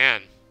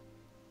 man.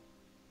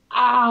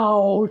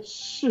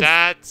 ouch!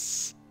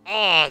 That's...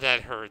 Oh,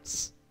 that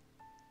hurts.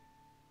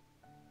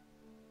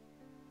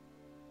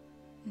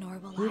 Nor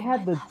will He I, had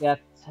my the love. death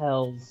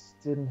tells,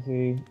 didn't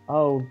he?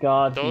 Oh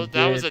god, he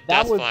That was did. a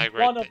That death was flag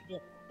right one of there.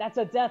 the- That's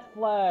a death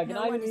flag, No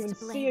and I one didn't is even to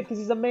see blame. it because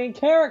he's the main No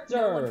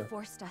character. one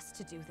forced us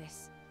to do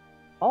this.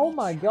 Oh We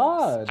my chose.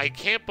 god! I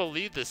can't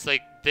believe this.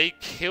 Like, they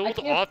killed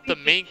can't off the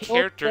believe main they killed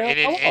character in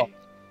an... Farewell.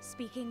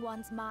 Speaking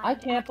one's mind, I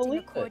can't acting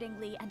believe it.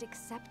 accordingly, and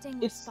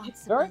accepting It's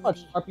responsibility. very much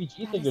an RPG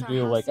That thing is to our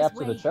do, like house's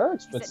after the way, church,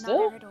 is but it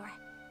still. not, Eridor?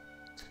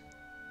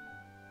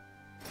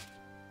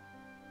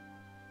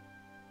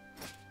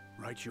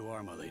 Right you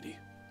are, my lady.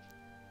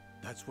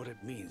 That's what it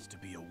means to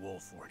be a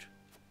Wolfort.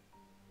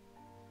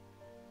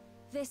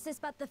 This is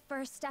but the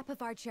first step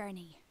of our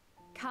journey.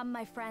 Come,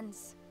 my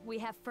friends. We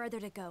have further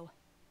to go.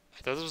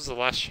 I thought this was the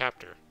last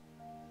chapter.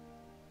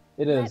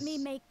 It is. Let me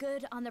make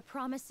good on the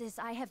promises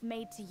I have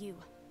made to you.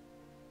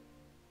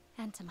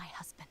 And to my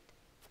husband.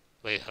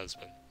 Late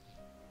husband.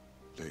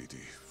 Lady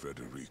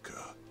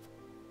Ferderica.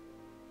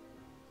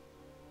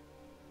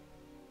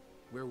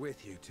 We're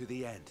with you to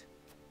the end.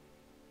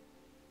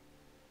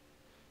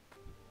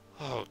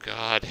 Oh,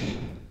 God.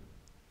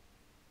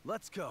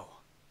 Let's go.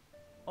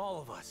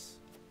 All of us.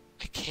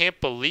 I can't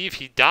believe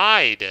he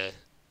died.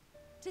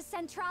 To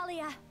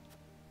Centralia.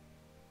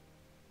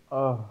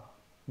 Oh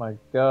my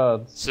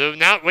god. So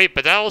now, wait,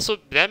 but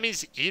that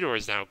means Edor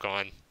is now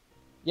gone.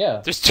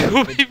 Yeah. There's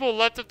two people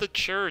left of the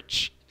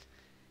church.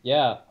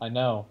 Yeah, I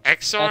know.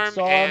 X-Arm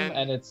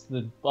and it's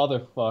the other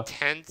fuck.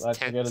 Tense. I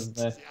forget his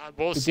name.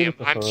 We'll Who see him.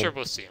 did it I'm before? sure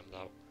we'll see him,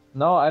 though.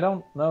 No, I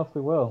don't know if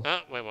we will.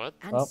 Wait, what?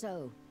 And Oh.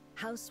 so,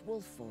 House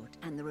Wolffort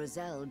and the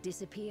Roselle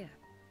disappear,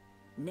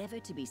 never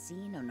to be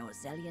seen on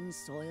Orzelian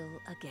soil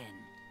again.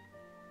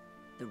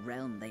 The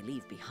realm they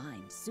leave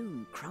behind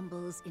soon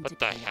crumbles into What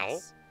the chaos.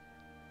 hell?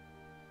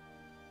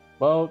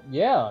 Well,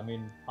 yeah, I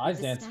mean,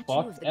 With the Izan's statue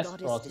fucked, of the goddess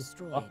Estros is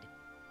destroyed, fucked.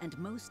 and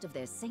most of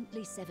their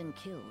saintly seven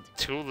killed,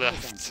 Two Izan's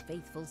left.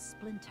 faithful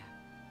splinter.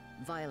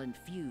 Violent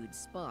feuds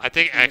spark I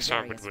think between the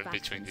X-Arm would various win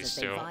between factions these as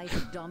they two. vie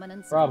for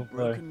dominance of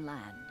Probably. a broken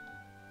land.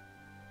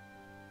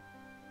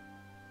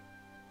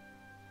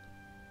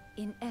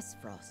 In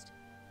Esfrost,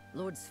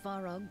 Lord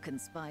Svarog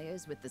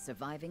conspires with the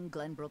surviving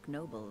Glenbrook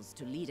nobles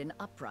to lead an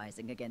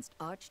uprising against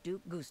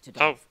Archduke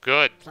Gustadolf, Oh,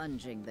 good.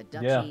 plunging the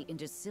duchy Yeah.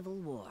 into civil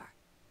war.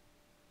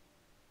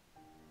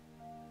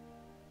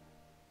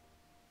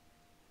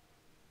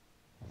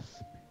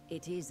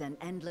 It is an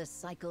endless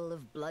cycle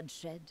of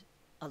bloodshed,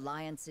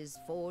 alliances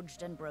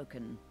forged and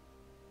broken,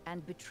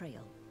 and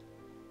betrayal.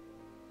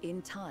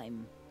 In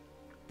time,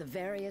 the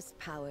various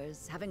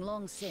powers, having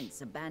long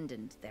since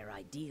abandoned their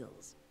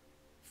ideals,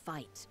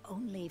 fight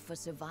only for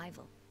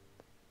survival.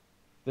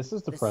 This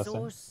is The depressing.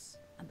 source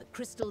and the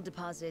crystal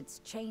deposits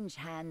change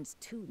hands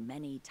too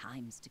many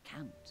times to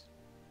count.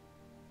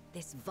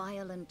 This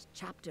violent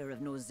chapter of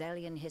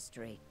Norzelian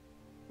history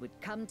would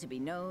come to be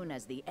known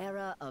as the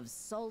era of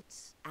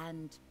salt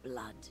and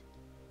blood.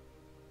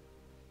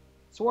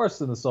 It's worse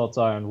than the Salt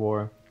Iron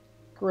War.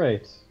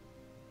 Great.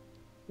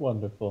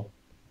 Wonderful.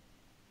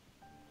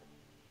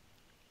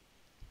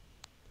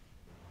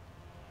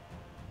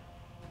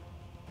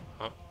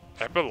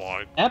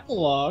 Epilogue.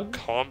 Epilogue.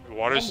 Calm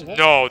waters. Oh,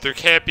 No, there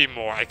can't be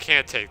more. I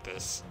can't take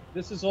this.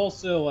 This is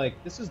also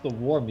like this is the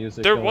war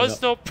music. There going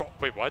was up. no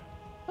wait, what?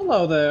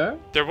 Hello there.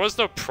 There was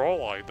no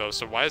prologue though,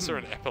 so why is there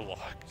an epilogue?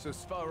 So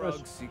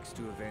Svarog seeks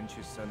to avenge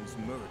his son's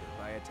murder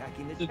by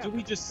attacking the So do capital.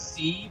 we just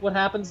see what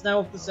happens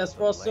now with the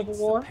Sephiroth Civil The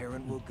War?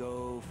 parent will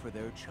go for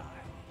their child.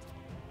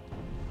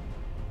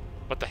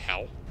 What the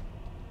hell?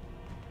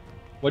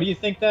 What do you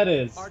think that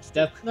is? Archduke,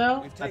 Death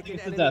Knell? we've I taken think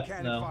it's a enemy Death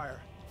cannon Knell. fire.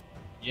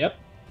 Yep.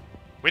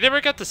 We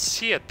never got to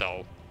see it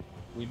though.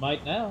 We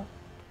might now.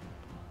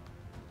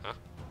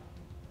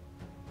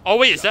 Oh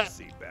wait, is that?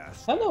 Sea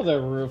bass. Hello there,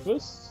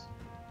 Rufus.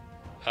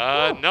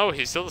 No,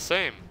 he's still the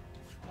same.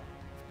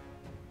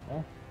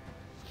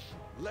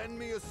 Lend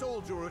me a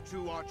soldier or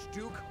two,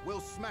 Archduke.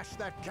 We'll smash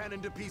that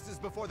cannon to pieces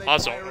before they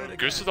Also, fire it again.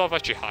 Gustadolf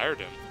actually hired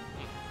him.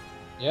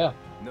 Yeah.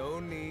 No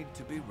need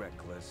to be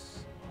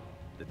reckless.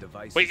 The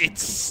device Wait, is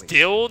it's incomplete.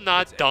 still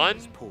not Its aim done?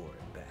 is poor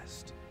at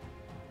best.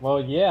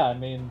 Well, yeah, I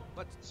mean,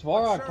 But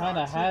Svarog sure, kind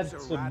our of had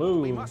troops are to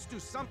rattled. We move, must do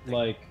something.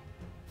 like,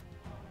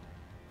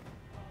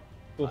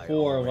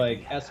 before, already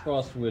like, have.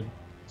 Esfrost would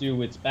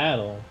do its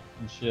battle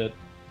and shit.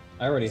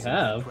 I already Isn't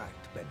have. that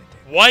right, Benedict?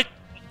 What?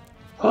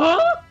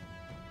 Huh?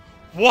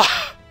 What?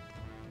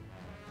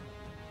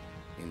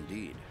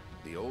 Indeed,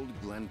 the old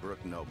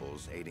Glenbrook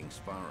nobles aiding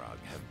Svarog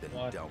have been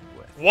What? dealt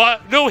with.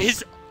 What? No,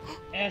 his...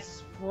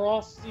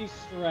 Esfrosty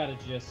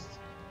strategist,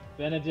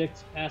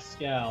 Benedict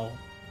Pascal,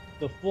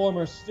 the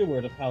former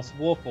steward of House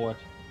Wolfort.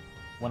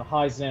 When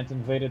Hyzant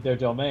invaded their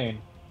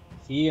domain,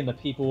 he and the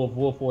people of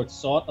Wolfort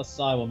sought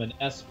asylum in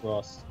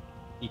Esfrost.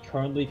 He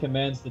currently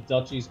commands the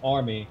duchy's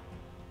army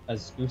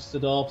as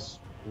Gustadolf's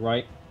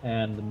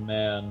right-hand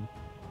man.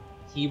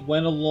 He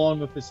went along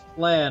with his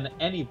plan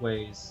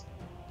anyways,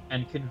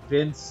 and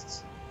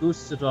convinced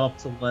Gustadolf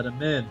to let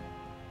him in.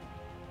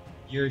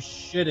 You're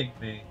shitting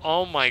me.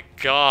 Oh my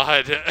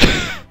god.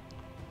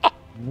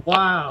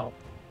 Wow.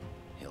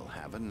 He'll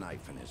have a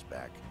knife in his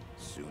back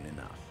soon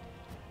enough.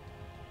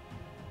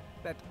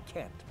 That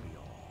can't be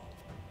all.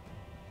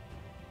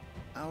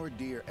 Our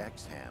dear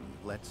Exham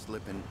let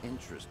slip an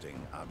interesting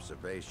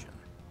observation.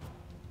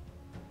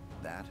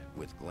 That,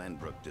 with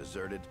Glenbrook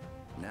deserted,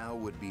 now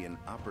would be an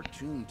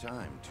opportune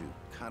time to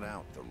cut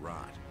out the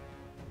rot.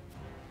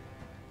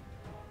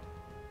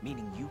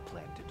 Meaning you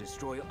plan to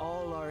destroy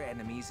all our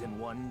enemies in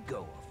one go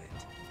of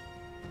it.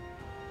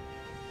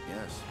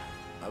 Yes,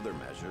 other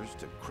measures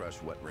to crush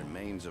what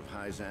remains of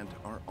Hyzant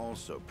are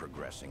also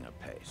progressing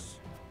apace.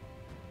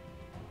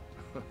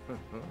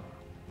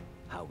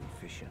 How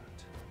efficient.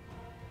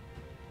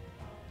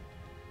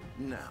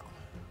 Now,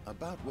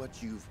 about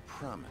what you've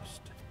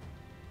promised.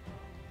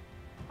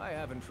 I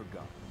haven't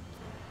forgotten.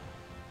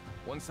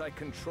 Once I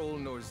control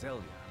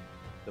Norzelia,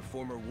 the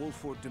former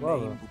Wolfort domain Whoa.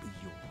 will be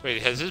yours.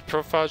 Wait, has his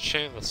profile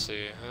changed? Let's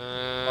see.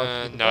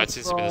 No, it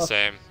seems to be the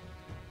same.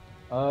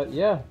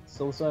 Yeah,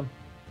 still the same.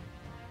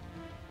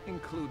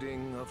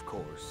 Including, of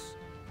course,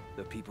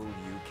 the people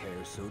you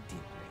care so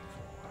deeply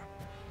for.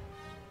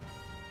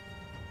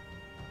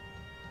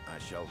 I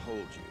shall hold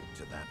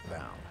you to that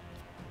vow.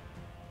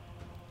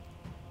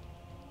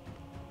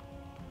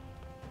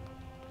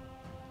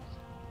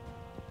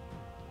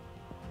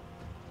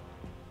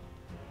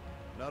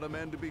 Not a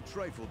man to be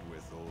trifled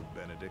with, old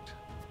Benedict.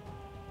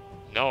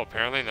 No,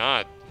 apparently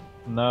not.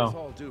 With No.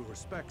 all due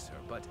respect, sir,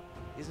 but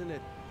isn't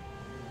it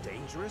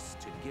dangerous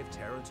to give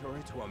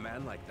territory to a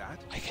man like that?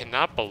 I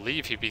cannot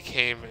believe he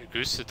became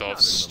Gustadolf's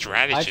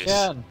Not in the least. I strategist.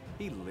 can.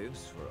 He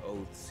lives for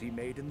oaths he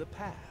made in the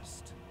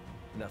past.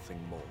 Nothing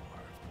more.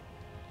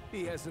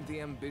 He hasn't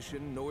the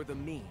ambition nor the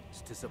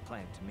means to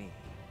supplant me.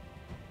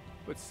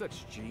 But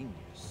such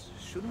genius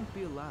shouldn't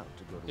be allowed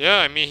to go to Yeah,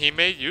 I mean, he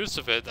made use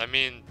of it. I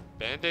mean,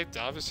 Benedict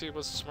obviously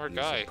was a smart He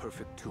is guy. a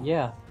perfect tool.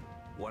 Yeah.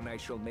 One I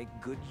shall make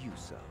good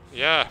use of.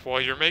 Yeah,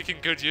 well, you're making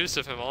good use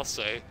of him, I'll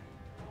say.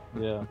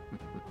 Yeah.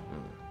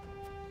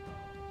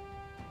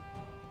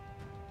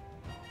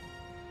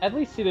 At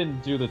least he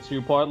didn't do the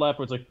two-part lap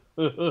where it's like,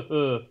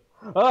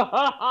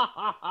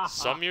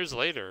 Some years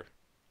later.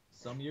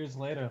 Some years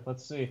later,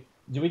 let's see.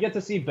 Do we get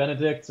to see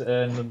Benedict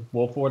and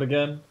Wolford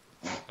again?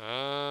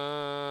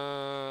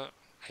 I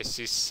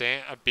see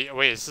Sam.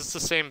 Wait, is this the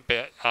same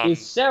bit?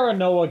 Is Sarah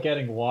Noah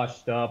getting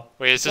washed up?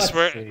 Wait, is this Let's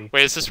where? see.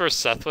 Wait, is this where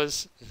Seth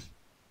was?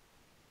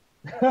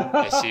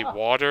 I see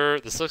water.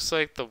 This looks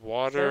like the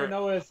water. Sarah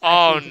Noah is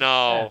Oh actually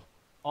no! Seth.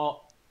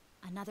 Oh,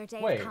 Another day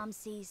Wait. of calm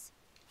seas. is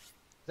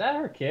that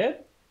her kid?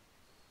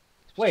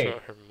 Wait. Show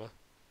her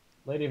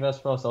Lady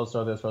Vespros,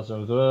 All-Star, this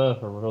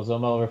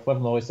Rosoma,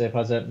 Reflect, always say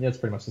positive. Yeah, it's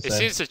pretty much the It same.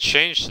 seems to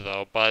change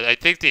though, but I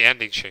think the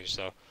ending changed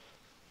though.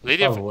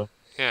 Lady of Probably.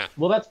 yeah,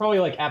 Well, that's probably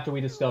like after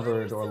we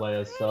discovered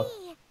Orlea's stuff.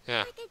 yeah.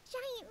 Like a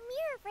giant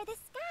mirror for the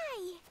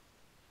sky.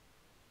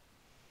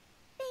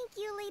 Thank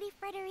you, Lady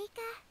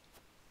Frederica.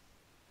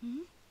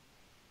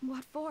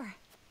 What for?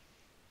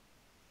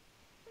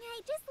 I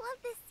just love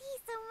the sea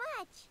so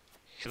much.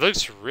 It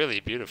looks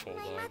really beautiful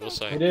My though, I mother will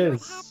say. told It me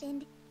is. what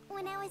happened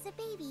when I was a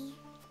baby.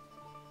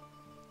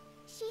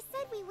 She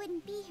said we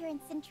wouldn't be here in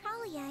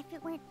Centralia if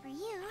it weren't for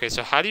you. Okay,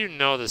 so how do you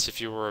know this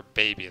if you were a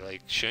baby?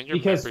 Like, shouldn't your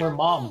Because her memory...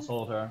 mom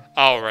told her.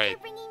 Oh, For right.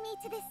 bringing me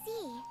to the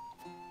sea.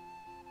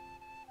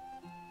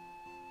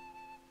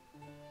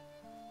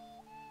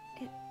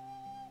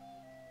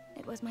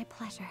 It was my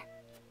pleasure.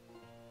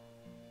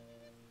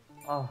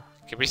 Oh.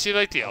 Can we see,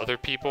 like, the other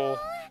people?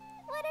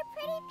 What a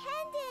pretty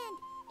pendant!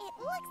 It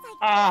looks like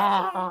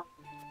Ah.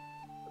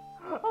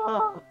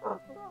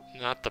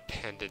 Not the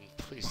pendant,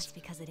 please. That's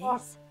because it Oh,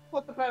 is.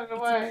 Put the pen It's a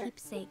away.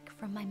 keepsake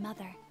from my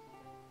mother.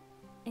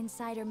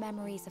 Inside are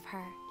memories of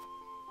her.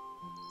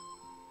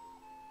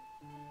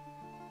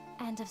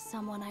 And of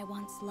someone I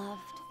once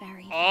loved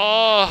very much.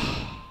 Oh!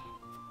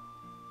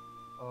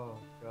 Oh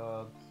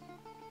god.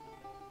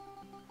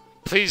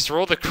 Please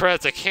roll the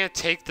credits. I can't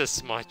take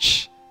this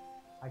much.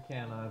 I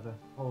can't either.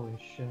 Holy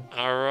shit.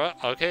 Alright,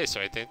 okay,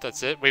 so I think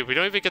that's it. Wait, we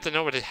don't even get to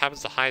know what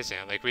happens to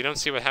Hyzan. Like, we don't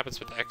see what happens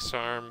with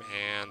X-Arm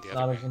and the It's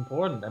other not as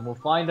important, and we'll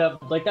find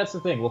out. Like that's the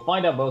thing. We'll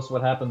find out most of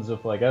what happens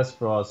with like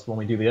Esfrost when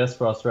we do the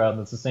Esfrost route,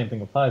 and it's the same thing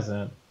with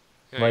Hyzant.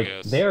 I Like,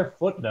 guess. they're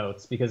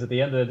footnotes, because at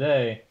the end of the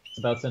day, it's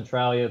about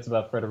Centralia, it's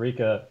about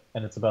Frederica,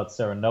 and it's about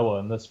Serenoa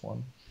in this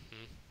one.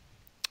 Mm-hmm.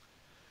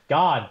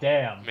 God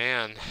damn.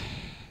 Man.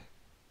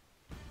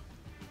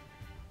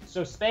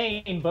 So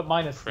Spain, but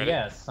minus the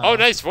S. Huh? Oh,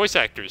 nice voice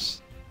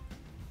actors.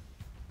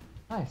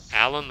 Nice.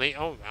 Alan Lee.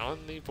 Oh, Alan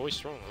Lee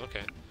voiced Roland.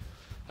 Okay.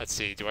 Let's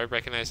see. Do I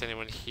recognize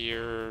anyone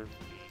here?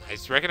 I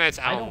recognize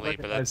Alan Lee,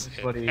 but that's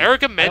it.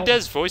 Erica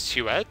Mendez voiced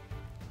Huette.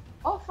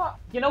 Oh, fuck.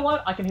 You know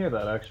what? I can hear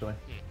that, actually.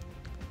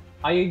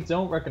 I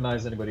don't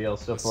recognize anybody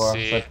else so far,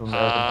 aside from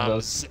Erica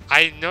Mendez.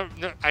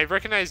 I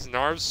recognize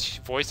Narv's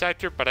voice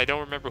actor, but I don't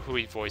remember who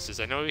he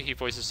voices. I know he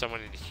voices someone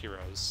in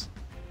Heroes.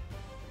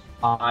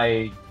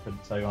 I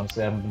couldn't tell you,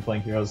 honestly. I haven't been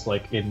playing Heroes,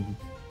 like, in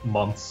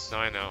months. No,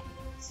 I know.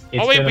 It's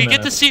oh, wait, been a we minute.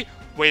 get to see...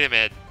 Wait a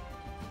minute.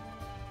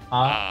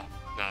 Huh?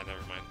 Nah, never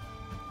mind.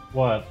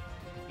 What?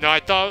 No, I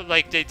thought,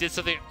 like, they did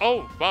something...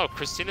 Oh, wow,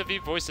 Christina V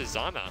voices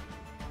Zana.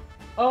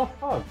 Oh,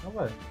 fuck. No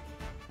way.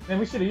 Man,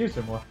 we should have used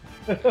her more.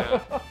 Yeah.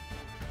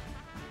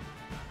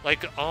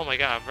 Like, oh my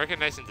god, I'm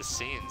recognizing the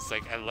scenes.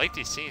 Like, I like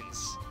these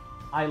scenes.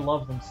 I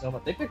love them so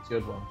much. They picked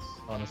good ones,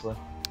 honestly.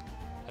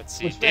 Let's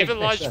see. Which David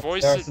makes Lodge sense.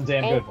 voices... There are some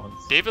damn good ones.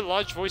 David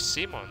Lodge voiced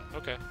Simon.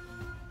 Okay.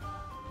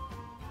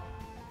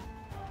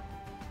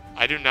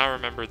 I do not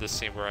remember the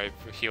scene where I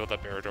healed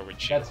up Eridor with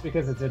Shield. That's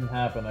because it didn't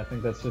happen. I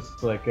think that's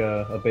just like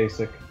a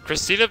basic...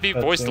 Christina V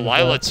voiced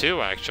Lila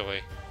too, actually.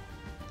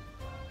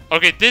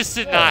 Okay, this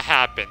did not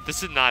happen.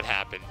 This did not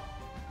happen.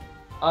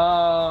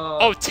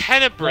 Oh,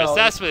 Tenebrous. no,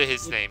 That's what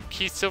his name.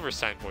 Keith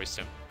Silverstein voiced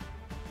him.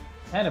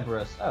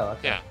 Tenebrous. Oh,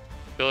 okay. Yeah.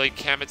 Billy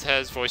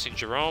Cametez voicing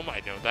Jerome.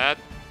 I know that.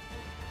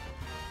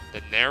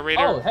 The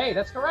narrator. Oh, hey,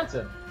 that's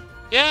Corentin.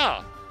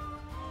 Yeah.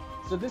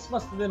 So this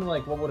must have been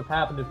like what would have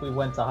happened if we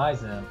went to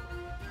Heizan.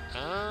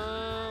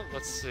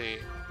 Let's see.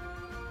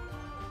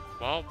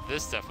 Well,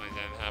 this definitely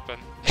didn't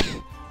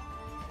happen.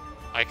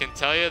 I can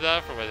tell you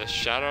that from a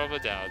shadow of a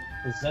doubt.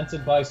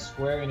 Presented by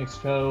Square Enix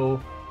Co.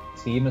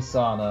 Team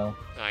Asano.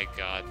 My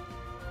god.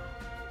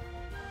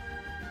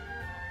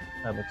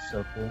 That looks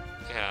so cool.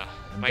 Yeah.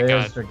 And My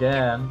god. there's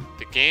Dragan.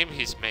 The game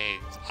he's made.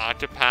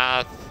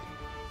 Octopath,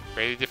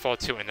 Bravely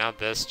Default 2, and now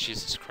this.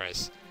 Jesus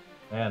Christ.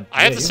 Man,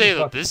 I have to say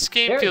that this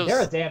game feels...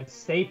 They're a damn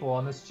staple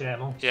on this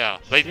channel. Yeah,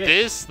 like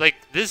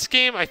this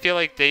game, I feel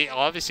like they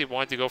obviously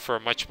wanted to go for a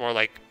much more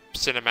like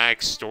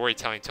cinematic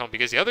storytelling tone,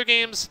 because the other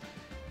games...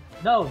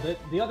 No,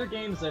 the other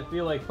games I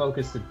feel like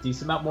focused a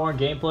decent amount more on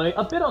gameplay,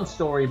 a bit on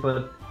story,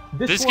 but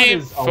this one game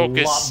is a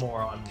lot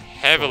more on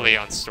heavily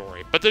on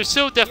story. But there's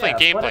still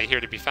definitely gameplay here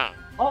to be found.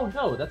 Oh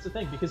no, that's the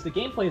thing, because the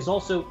gameplay is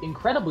also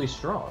incredibly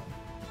strong.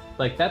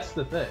 Like, that's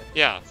the thing.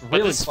 Yeah,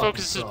 but this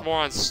focuses more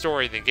on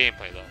story than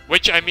gameplay, though.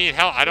 Which, I mean,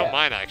 hell, I don't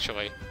mind,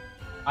 actually.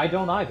 I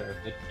don't either.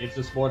 It's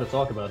just more to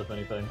talk about, if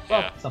anything.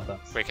 Yeah. Well,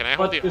 sometimes. Wait, can I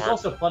hold the there's arm?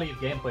 also plenty of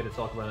gameplay to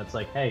talk about, and it's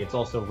like, hey, it's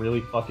also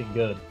really fucking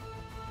good.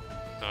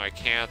 No, I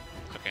can't.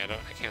 Okay,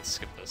 I can't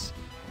skip this.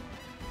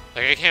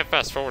 Like, I can't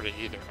fast forward it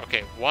either.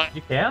 Okay, what?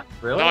 You can't?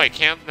 Really? No, I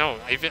can't. No,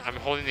 I'm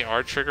holding the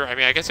R trigger. I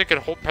mean, I guess I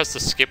could press the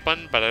skip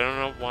button, but I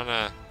don't want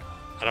to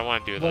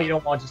do that. Well, you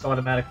don't want to just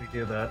automatically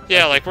do that.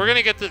 Yeah, like, we're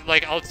gonna get the...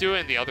 Like, I'll do it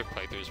in the other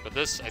playthroughs, but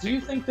this, I think... Do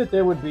you think that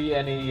there would be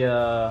any,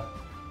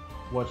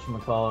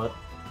 whatchamacallit,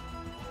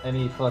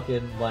 any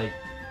fucking, like...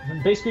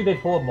 Basically, they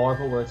pull a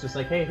Marvel where it's just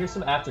like, hey, here's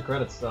some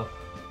after-credit stuff.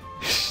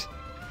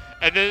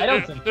 And then, I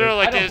don't think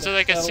there's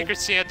like a so. secret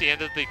scene at the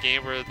end of the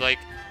game where, like,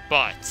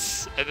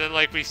 butts. And then,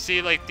 like, we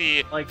see, like,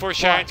 the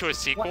foreshadowing to a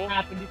sequel. What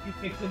happened if you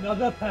picked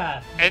another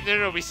path? And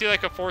no, we see,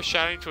 like, a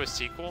foreshadowing to a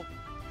sequel.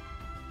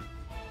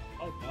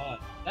 Oh, God.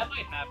 That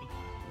might happen.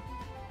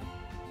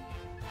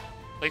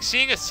 Like,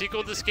 seeing a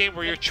sequel to this game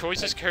where your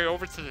choices carry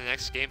over to the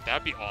next game,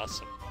 that'd be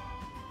awesome.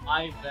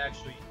 I've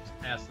actually just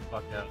passed the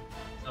fuck out.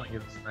 I'm telling you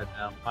this right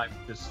now. I'm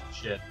just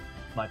shit.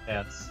 My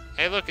pants.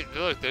 Hey, look,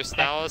 there's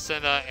Thalos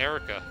and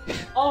Erica.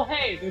 Oh,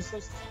 hey, there's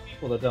those two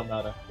people that don't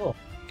matter. Cool.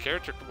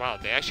 Character, wow,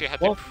 they actually had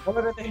Well, to... what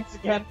are their names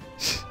again?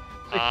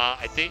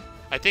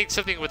 I think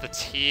something with a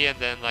T and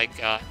then, like,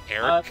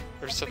 Eric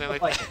or something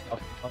like that.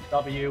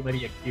 W,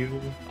 maybe a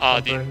Q.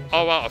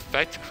 Oh wow,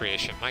 effect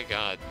creation, my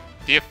god.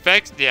 The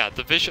effects, yeah,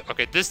 the vision,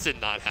 okay, this did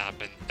not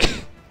happen.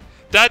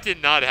 That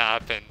did not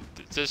happen.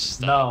 Just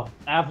stop.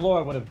 No,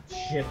 Avlor would have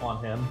shit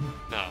on him.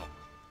 No.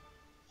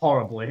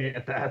 Horribly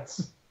at that.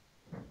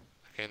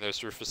 Okay, and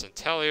there's Rufus and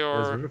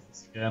Telior. There's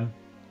Rufus again.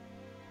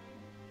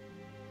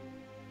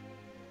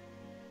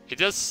 It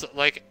does,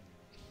 like...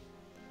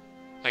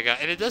 My god,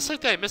 and it does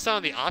look that I missed out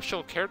on the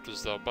optional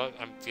characters, though, but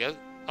I'm... Yeah,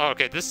 oh,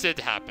 okay, this did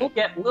happen.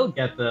 We'll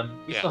get them.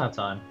 We still have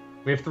time.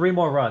 We have 3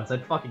 more runs.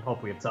 I'd fucking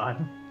hope we have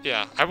time.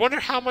 Yeah, I wonder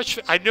how much...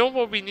 I know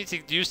what we need to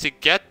use to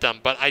get them,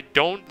 but I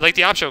don't... Like,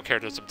 the optional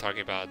characters I'm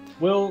talking about.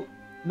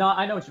 No,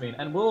 I know what you mean,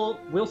 and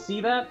we'll see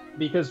that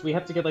because we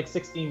have to get like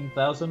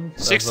 16,000.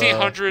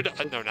 1,600.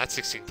 No, not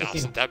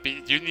 16,000. That'd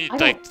be you need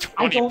like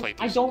 20 playthroughs.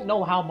 I don't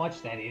know how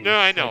much that is. No,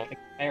 I know. Like, in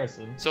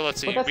comparison. So let's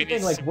see. But that's the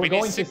thing. Like we're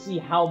going to see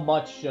how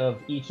much of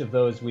each of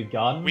those we've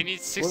gotten. We need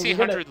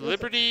 1,600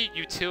 Liberty,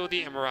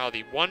 Utility, and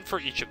Morality. 1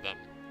 for each of them.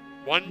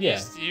 One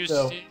needs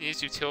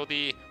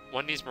utility.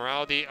 One needs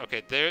morality.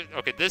 Okay, there.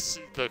 Okay, this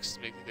looks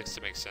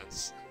to make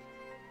sense.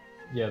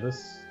 Yeah,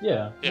 this.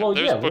 Yeah. Yeah, Well,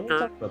 there's yeah. Booker. We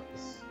talked about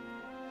this.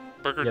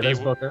 Booker Yeah, D. there's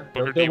Booker.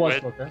 Booker There D. was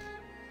Wit. Booker.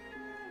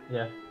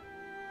 Yeah.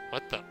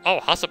 What the? Oh,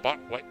 Hasabar.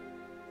 What?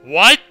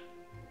 What?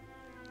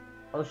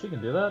 Oh, she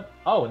can do that?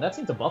 Oh, and that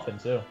seems to buff him,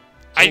 too.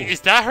 Ooh,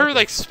 Is that her, okay.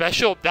 like,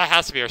 special? That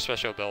has to be her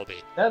special ability.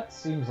 That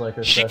seems like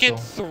her She special. can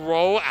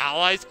throw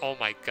allies? Oh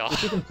my god.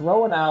 She can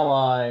throw an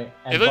ally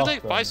and It looks buff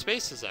like them. 5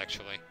 spaces,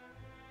 actually.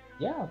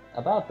 Yeah,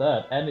 about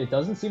that. And it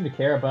doesn't seem to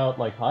care about,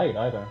 like, height,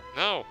 either.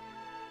 No.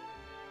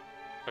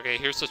 Okay,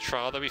 here's the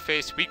trial that we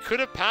faced. We could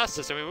have passed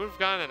this, and we would have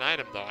gotten an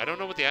item, though. I don't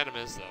know what the item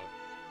is, though.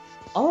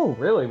 Oh,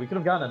 really? We could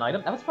have gotten an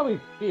item? That would probably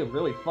be a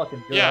really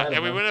fucking good Yeah, item.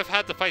 and we then. wouldn't have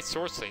had to fight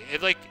Sorcery.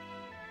 It, like...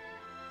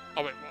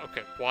 Oh, wait,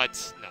 okay,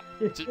 what?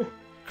 No.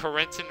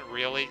 Corentin,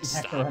 really? Yeah,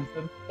 Stop.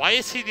 Corentin. Why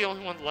is he the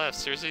only one left?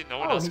 Seriously, no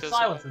one Oh, else he goes...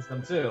 silences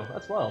them, too.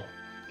 That's well.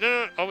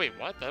 No. Oh, wait,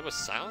 what? That was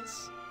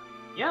silence?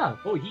 Yeah,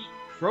 oh, he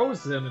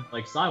froze him and,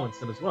 like,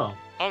 silenced him as well.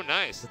 Oh,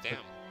 nice. Damn.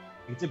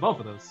 He did both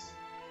of those.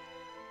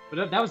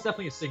 But that was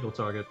definitely a single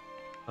target,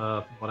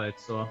 from what I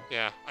saw.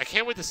 Yeah, I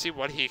can't wait to see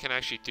what he can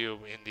actually do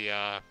in the,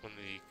 when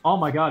the... Oh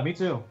my god, me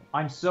too.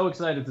 I'm so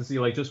excited to see,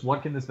 like, just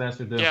what can this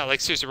bastard do. Yeah, like,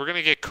 seriously, we're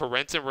gonna get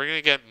Corentin, we're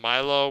gonna get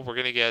Milo, we're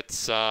gonna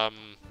get, Oh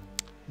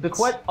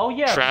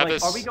yeah,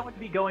 Travis. like, are we going to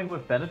be going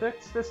with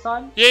Benedict this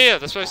time? Yeah,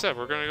 that's what I said.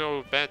 We're gonna go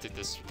with Benedict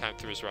this time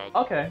through his route.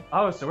 Okay.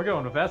 Oh, so we're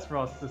going with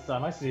Vesperos this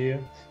time. I see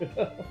you.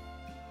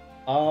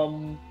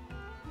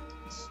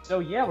 So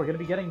yeah, we're gonna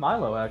be getting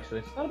Milo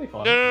actually. So that'll be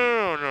fun.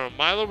 No.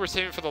 Milo, we're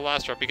saving for the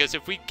last route because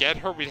if we get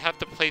her, we'd have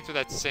to play through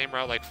that same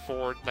route like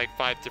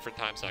 5 different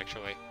times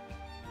actually.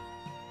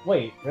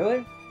 Wait,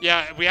 really?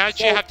 Yeah, we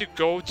actually So- have to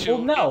go to.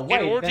 Well, no,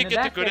 wait. In order then to in get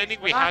the that good case, ending,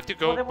 we're we not- have to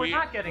go. Well, then we're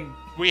not getting.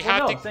 We well,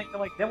 have no, to. I'm saying,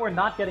 like, then we're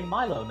not getting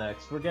Milo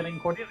next. We're getting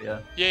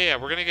Cordelia. Yeah,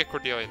 we're gonna get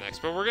Cordelia next,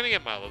 but we're gonna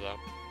get Milo though.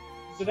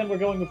 So then we're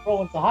going with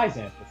Roland to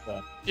Hyzanth this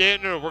time. Yeah,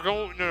 we're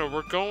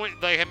going.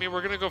 Like, I mean,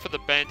 we're gonna go for the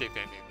Benedict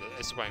ending.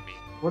 That's what I mean.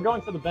 We're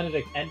going for the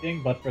Benedict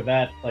ending, but for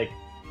that, like,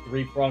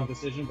 3-pronged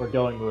decision, we're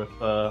going with.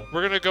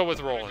 We're gonna go with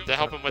Roland to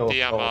help him with the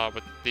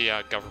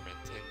government.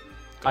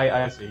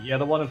 I see. Yeah,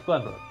 the one in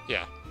Glenbrook.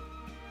 Yeah.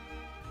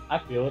 I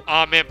feel it.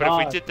 Oh man, but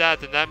if we did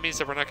that, then that means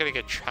that we're not gonna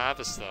get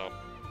Travis though.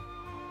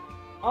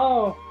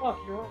 Oh fuck,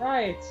 you're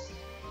right.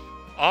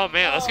 Oh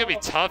man, that's gonna be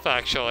tough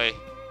actually.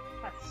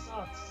 That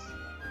sucks.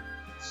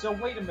 So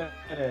wait a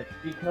minute,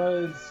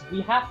 because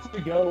we have to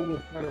go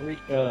with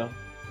Frederica.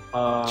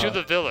 To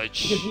the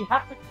village. Because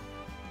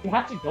we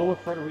have to go with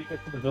Frederica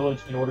to the village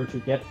in order to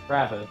get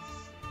Travis.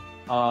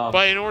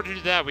 But in order to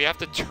do that, we have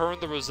to turn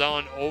the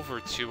Rosellan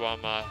over to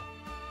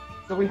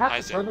So we have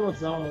Isaac. to turn the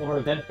zone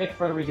over, then pick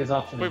Frederica's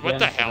option Wait, again. what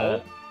the so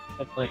hell?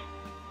 that it's like,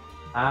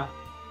 huh?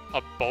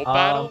 A bow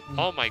battle?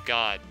 Oh my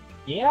god.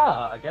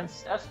 Yeah,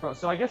 against Espro.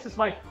 So I guess this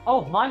might.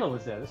 Oh, Milo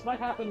is there. This might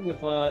happen with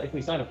if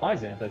we sign up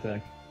Hyzanth, I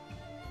think.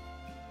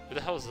 Who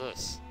the hell is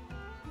this?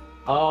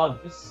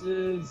 This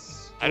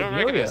is. I don't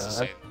Cordelia. recognize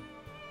the name.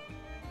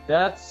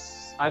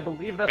 That's. I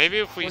believe that's. Maybe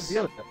if we.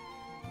 Cordelia.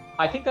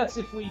 I think that's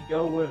if we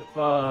go with.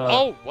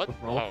 Oh, what? With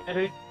Oh. Roland,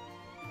 maybe.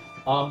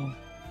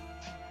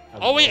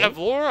 Oh wait,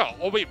 Avlora.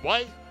 Oh wait,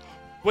 what?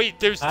 Wait,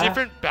 there's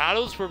different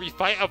battles where we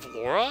fight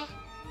Avlora?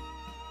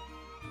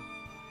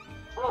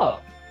 Oh.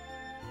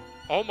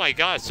 Oh my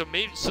god, so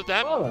maybe, so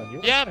that,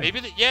 you're yeah, right.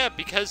 maybe, yeah,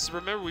 because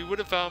remember, we would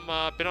have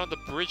been on the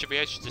bridge if we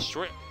actually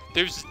destroyed it.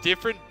 There's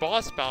different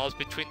boss battles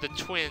between the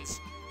twins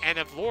and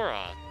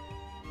Avlora.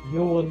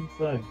 You wouldn't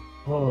think.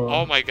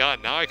 Oh my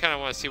god, now I kind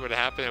of want to see what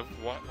happened,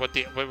 if,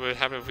 what would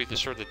happen if we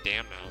destroyed the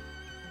dam now.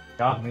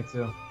 God, me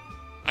too.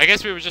 I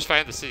guess we would just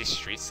fight in the city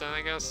streets then,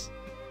 I guess.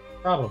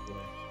 Probably.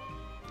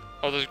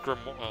 Oh, there's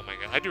Grimoire. Oh my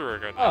god, I do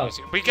regret not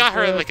using it. We got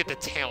her like at the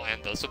tail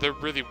end though, so there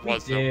really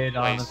was no We did,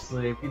 place.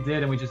 honestly. We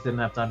did, and we just didn't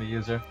have time to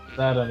use her.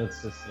 That and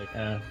it's just like,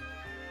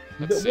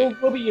 Let's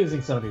we'll be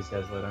using some of these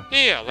guys later.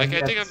 Yeah, like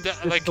And I think this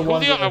I'm like the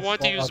one Julio. that I I've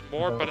wanted to use thought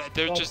more, about. but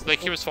they're just like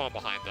he was falling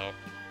behind though.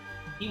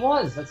 He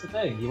was. That's the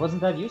thing. He wasn't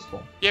that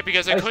useful. Yeah,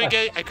 because I That's couldn't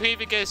fine. I couldn't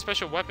even get a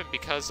special weapon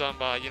because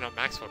Maxwell kind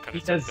of took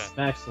Because that.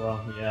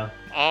 Maxwell, yeah.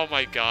 Oh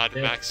my god,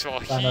 Yeah, Maxwell.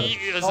 found out He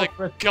it's is all like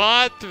for-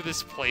 god through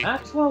this plate.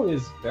 Maxwell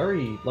is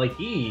very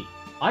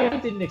I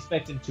didn't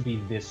expect him to be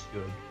this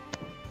good.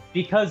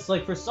 Because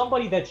like for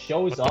somebody that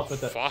shows What up the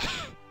with a fuck?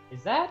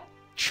 Is that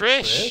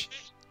Trish.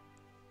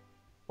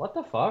 What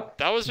the fuck?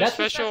 That was her That's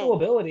special- a special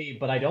ability,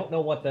 but I don't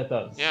know what that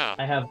does. Yeah.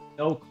 I have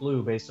no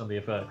clue based on the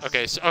effects.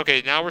 Okay, so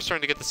okay, now we're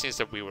starting to get the scenes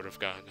that we would have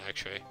gotten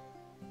actually.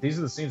 These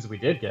are the scenes that we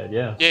did get,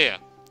 yeah. Yeah.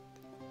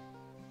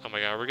 Oh my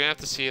god, we're gonna have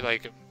to see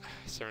like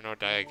Cyrano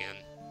die again.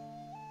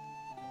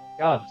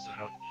 God,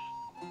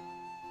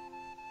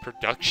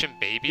 Production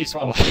babies?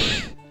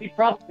 He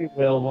probably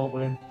will, won't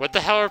we? What the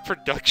hell are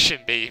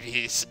production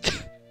babies?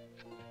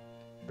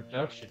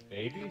 Production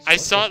babies? I What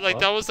saw the it like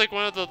fuck? that was like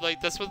one of the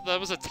that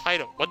was a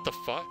title. What the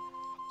fuck?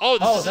 Oh,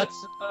 this is that's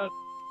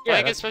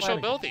like a that's special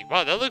Flanagan. ability.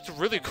 Wow, that looked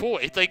really cool.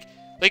 It it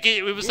was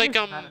He like was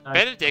kinda nice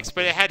Benedict's,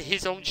 but it had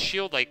his own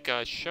shield like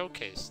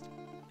showcased.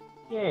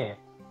 Yeah.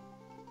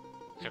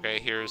 Okay,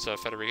 here's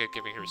Federica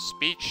giving her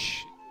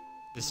speech.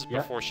 This is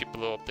Yep. before she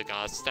blew up the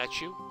god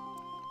statue.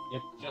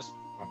 Yep, just...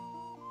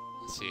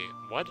 Let's see,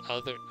 what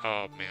other...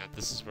 Oh man,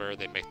 this is where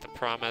they make the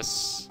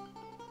promise.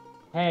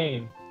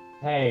 Pain.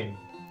 Pain.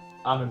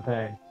 I'm in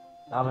pain.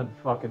 I'm in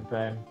fucking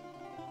pain.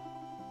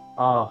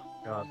 Oh,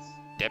 God.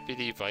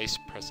 Deputy Vice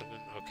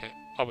President, okay.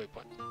 Oh wait,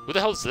 what? Who the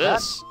hell is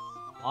this?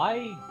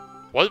 I...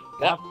 What?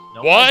 have What?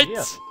 no What?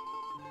 idea.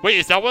 Wait,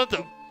 is that one of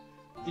the...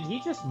 Did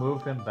he just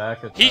move him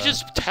back? He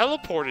just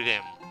teleported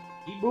him.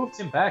 He moved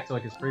him back to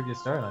like his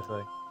previous turn, I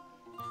think.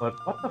 But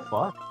what the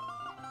fuck?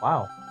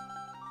 Wow.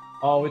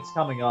 Oh, it's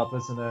coming up,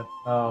 isn't it?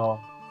 Oh.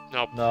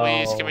 No, No.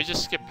 please, can we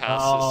just skip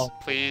past No. this?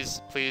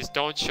 Please, please,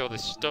 don't show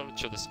this. Don't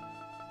show this.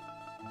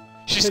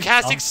 She's It's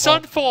casting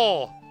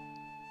Sunfall!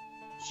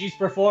 She's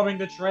performing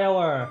the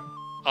trailer.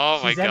 Oh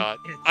my She's in god.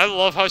 it. I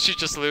love how she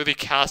just literally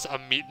casts a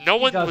meat. No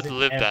She one does would it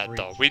live that every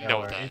though. We know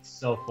trailer. that. It's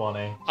so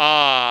funny.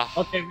 Ah.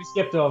 Okay, we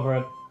skipped over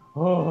it.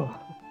 Oh.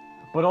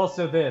 But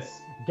also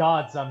this.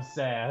 Gods, I'm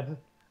sad.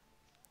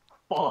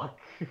 Fuck.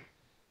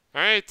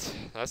 Alright.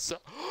 That's...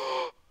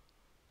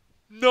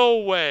 No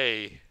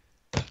way!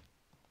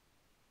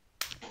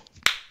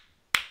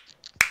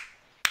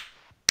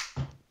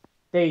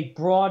 They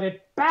brought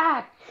it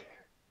back!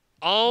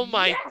 Oh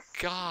my Yes!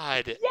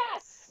 god.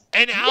 Yes!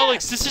 And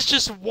Alex, Yes! this is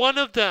just one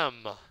of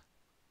them!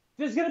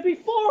 There's gonna be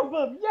 4 of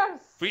them!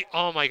 Yes!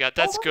 Oh my god,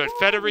 that's my good.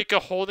 God! Federica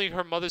holding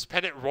her mother's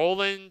pendant.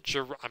 Roland,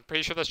 I'm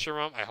pretty sure that's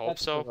Jerome. I hope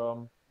That's so.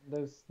 Jerome.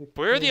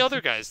 Where are the there's-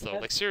 other guys though?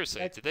 that- Like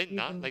seriously, that did they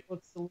not even like?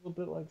 looks a little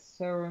bit like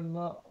Sarah.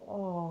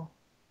 Oh.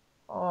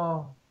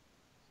 Oh.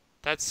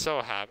 That's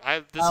so happy.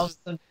 This House was,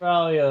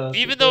 Centralia.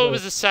 even though it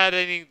was a sad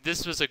ending,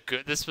 this was a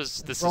good. This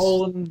is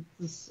Roland.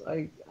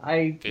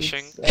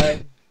 Fishing?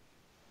 God.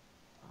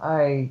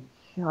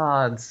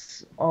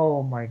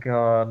 Oh my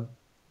god.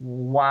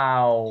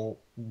 Wow.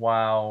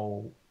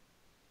 Wow.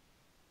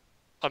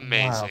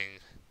 amazing.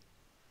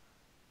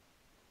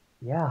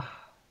 Yeah.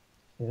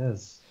 It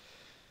is.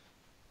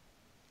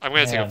 I'm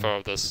gonna take a Man. photo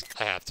of this.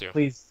 I have to.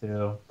 Please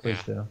do. Please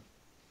Yeah. do.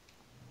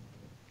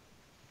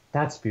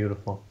 That's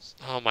beautiful.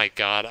 Oh my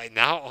god!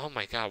 Oh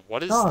my god!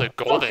 What is Oh, the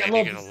golden fuck, I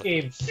ending love gonna this look?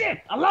 game.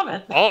 Shit, I love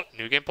it. Oh,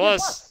 New Game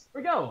Plus.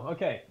 Here we go.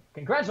 Okay.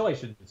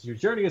 Congratulations. Your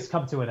journey has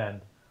come to an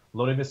end.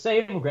 Loading the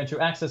save will grant you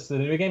access to the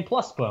New Game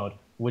Plus mode,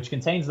 which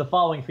contains the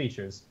following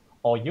features.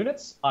 All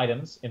units,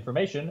 items,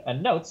 information,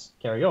 and notes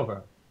carry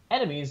over.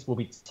 Enemies will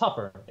be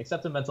tougher,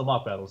 except in mental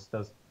mock battles. It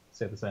does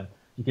say the same.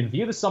 You can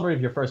view the summary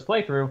of your first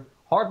playthrough.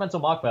 Hard mental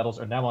mock battles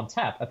are now on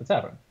tap at the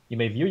tavern. You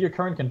may view your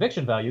current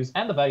conviction values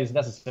and the values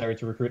necessary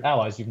to recruit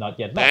allies you've not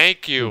yet met.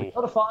 Thank You'll be you.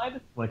 notified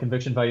when a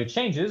conviction value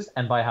changes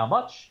and by how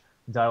much.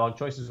 Dialogue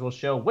choices will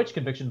show which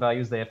conviction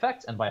values they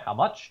affect and by how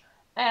much.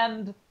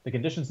 And the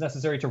conditions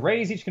necessary to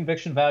raise each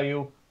conviction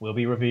value will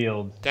be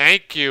revealed.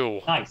 Thank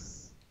you.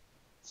 Nice.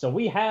 So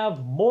we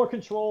have more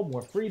control,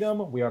 more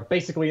freedom. We are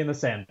basically in the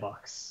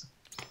sandbox.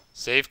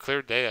 Save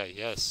clear data.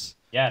 Yes.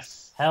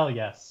 Yes. Hell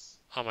yes.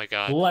 Oh my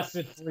god.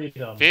 Blessed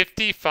freedom.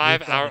 55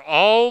 We've hour. done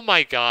Oh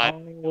my god.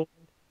 Oh,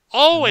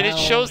 Oh, and it now-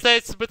 shows that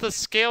it's with a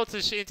scale to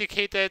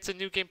indicate that it's a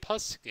New Game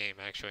Plus game,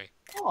 actually.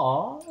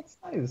 aw, that's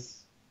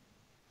nice.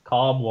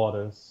 Calm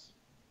waters.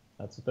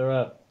 That's what they're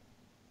at.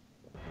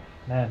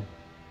 Man.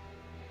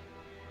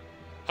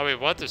 Oh wait,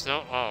 what? There's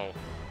no. Oh,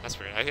 that's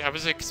weird. I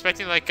was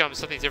expecting like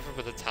something different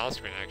with the tile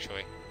screen,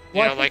 actually. You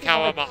Well, I know, like think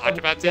how they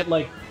Octopath get, did.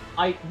 like,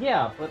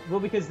 yeah, but well,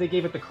 because they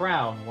gave it the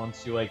crown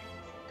once you like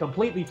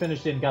completely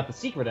finished it and got the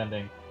secret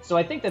ending. So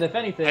I think that if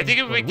anything, I think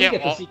if we when get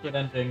the all- secret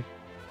ending,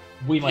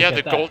 we might Yeah,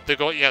 get the that.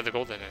 gold. Yeah, the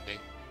golden ending.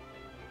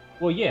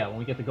 Well, yeah, when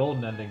we get the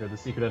golden ending or the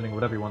secret ending,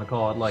 whatever you want to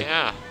call it, like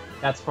Yeah.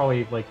 that's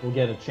probably like we'll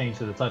get a change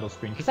to the title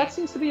screen because that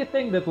seems to be a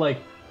thing that like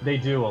they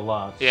do a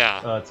lot. Yeah.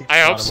 To I get a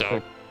hope lot of so.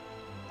 it.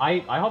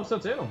 I hope so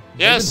too.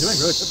 Yes. They've been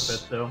doing really good with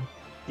it, so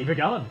keep it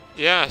going.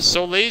 Yeah.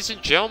 So, ladies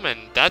and gentlemen,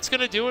 that's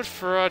gonna do it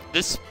for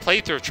this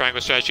playthrough of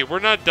Triangle Strategy. We're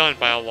not done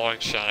by a long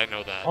shot. I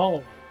know that.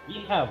 Oh,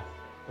 we have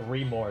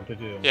 3 more to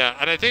do. Yeah,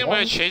 and I think I'm gonna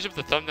One- change up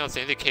the thumbnails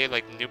to indicate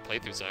like new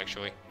playthroughs,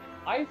 actually.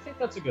 I think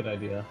that's a good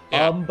idea.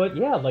 Yeah. But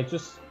yeah, like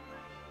just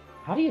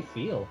how do you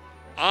feel?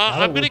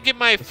 I'm gonna was give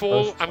my the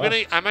full. first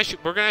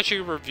We're gonna actually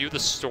review the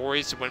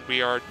stories when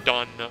we are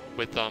done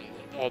with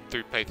all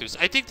 3 playthroughs.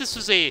 I think this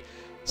was a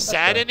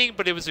sad fair. ending,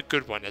 but it was a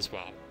good one as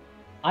well.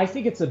 I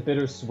think it's a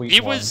bittersweet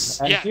It one.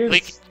 was- And yeah, here's,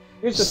 like,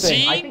 here's the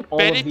thing. I seeing think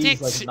all of these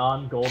Benedict like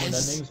non-golden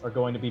as- endings are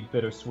going to be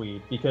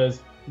bittersweet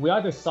because we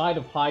either side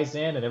with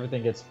Hyzan and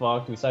everything gets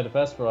fucked, we side with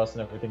Vesperos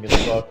and everything gets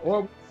fucked,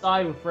 or we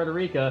side with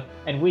Frederica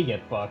and we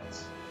get fucked.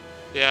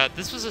 Yeah,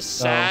 this was a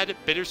sad,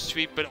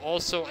 bittersweet, but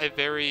also a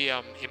very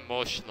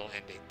emotional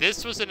ending.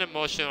 This was an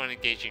emotional and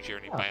engaging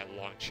journey by a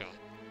long shot.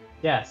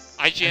 Yes.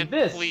 IGN, and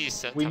this,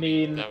 please tell we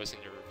me mean that was in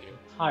your review.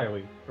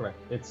 entirely correct.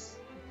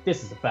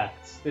 This is a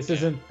fact. This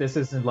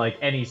isn't like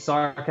any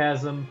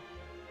sarcasm.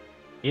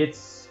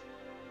 It's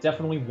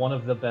definitely one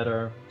of the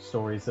better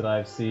stories that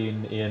I've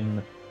seen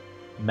in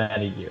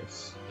many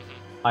years.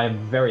 I am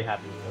very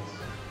happy with this.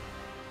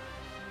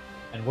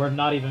 And we're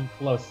not even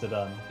close to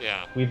done.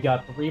 Yeah. We've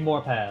got 3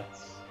 more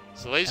paths.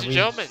 So, ladies and we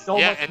have gentlemen, so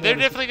yeah, much and more they're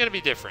to definitely going to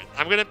be different.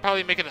 I'm going to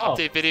probably make an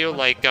update video,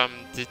 like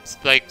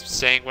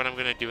saying what I'm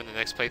going to do in the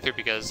next playthrough,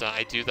 because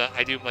I do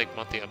like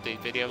monthly update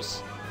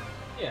videos.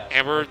 Yeah.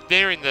 And we're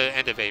nearing the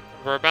end of April.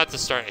 We're about to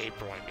start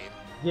April, I mean.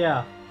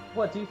 Yeah.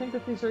 What, do you think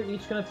that these are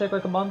each going to take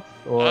like a month?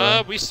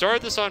 Or... we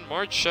started this on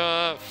March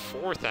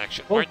 4th,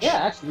 actually. Well, yeah,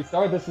 actually, we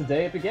started this the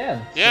day it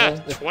began. Yeah,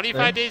 so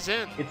 25 days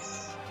in.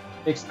 It's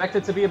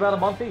expected to be about a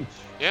month each.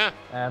 Yeah.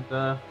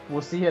 And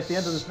we'll see at the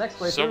end of this next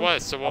playthrough. So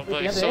what? So we'll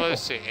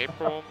let's see,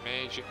 April,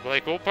 May, June.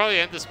 Like, we'll probably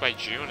end this by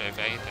June, if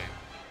anything.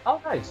 Oh,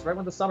 nice. Right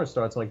when the summer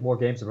starts, like, more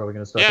games are probably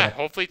going to start. Yeah,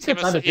 hopefully Team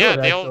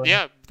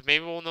yeah,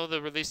 maybe we'll know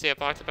the release date of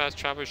Octopath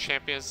Traveler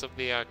Champions of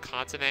the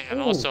continent, and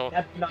also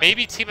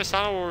maybe Team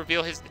Asano will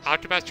reveal his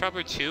Octopath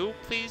Traveler 2,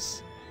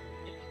 please.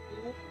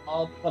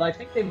 But I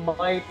think they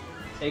might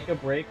take a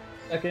break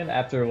a second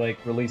after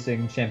like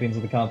releasing Champions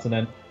of the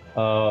Continent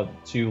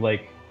to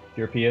like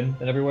European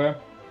and everywhere.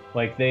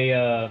 Like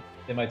they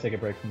might take a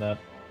break from that.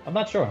 I'm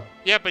not sure.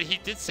 Yeah, but he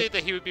did say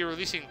that he would be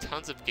releasing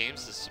tons of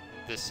games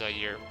this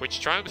year,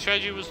 which Triangle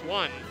Strategy was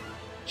 1,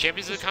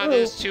 Champions of the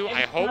Continent is 2.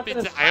 I hope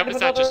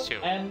it's not just 2.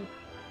 And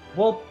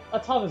well, a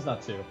ton is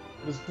not 2.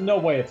 There's no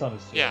way a ton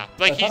is 2. Yeah,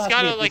 like he's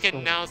gotta like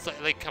announce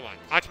like come on,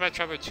 Octopath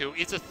Traveler 2.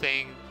 It's a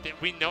thing that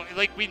we know.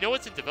 Like we know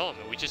it's in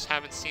development. We just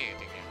haven't seen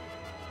anything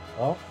yet.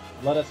 Well,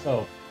 let us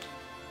hope.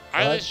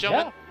 Alright, ladies and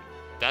gentlemen,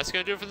 that's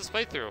gonna do it for this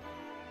playthrough.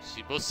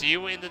 We'll see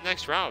you in the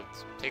next round.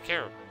 Take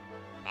care.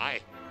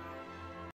 Bye.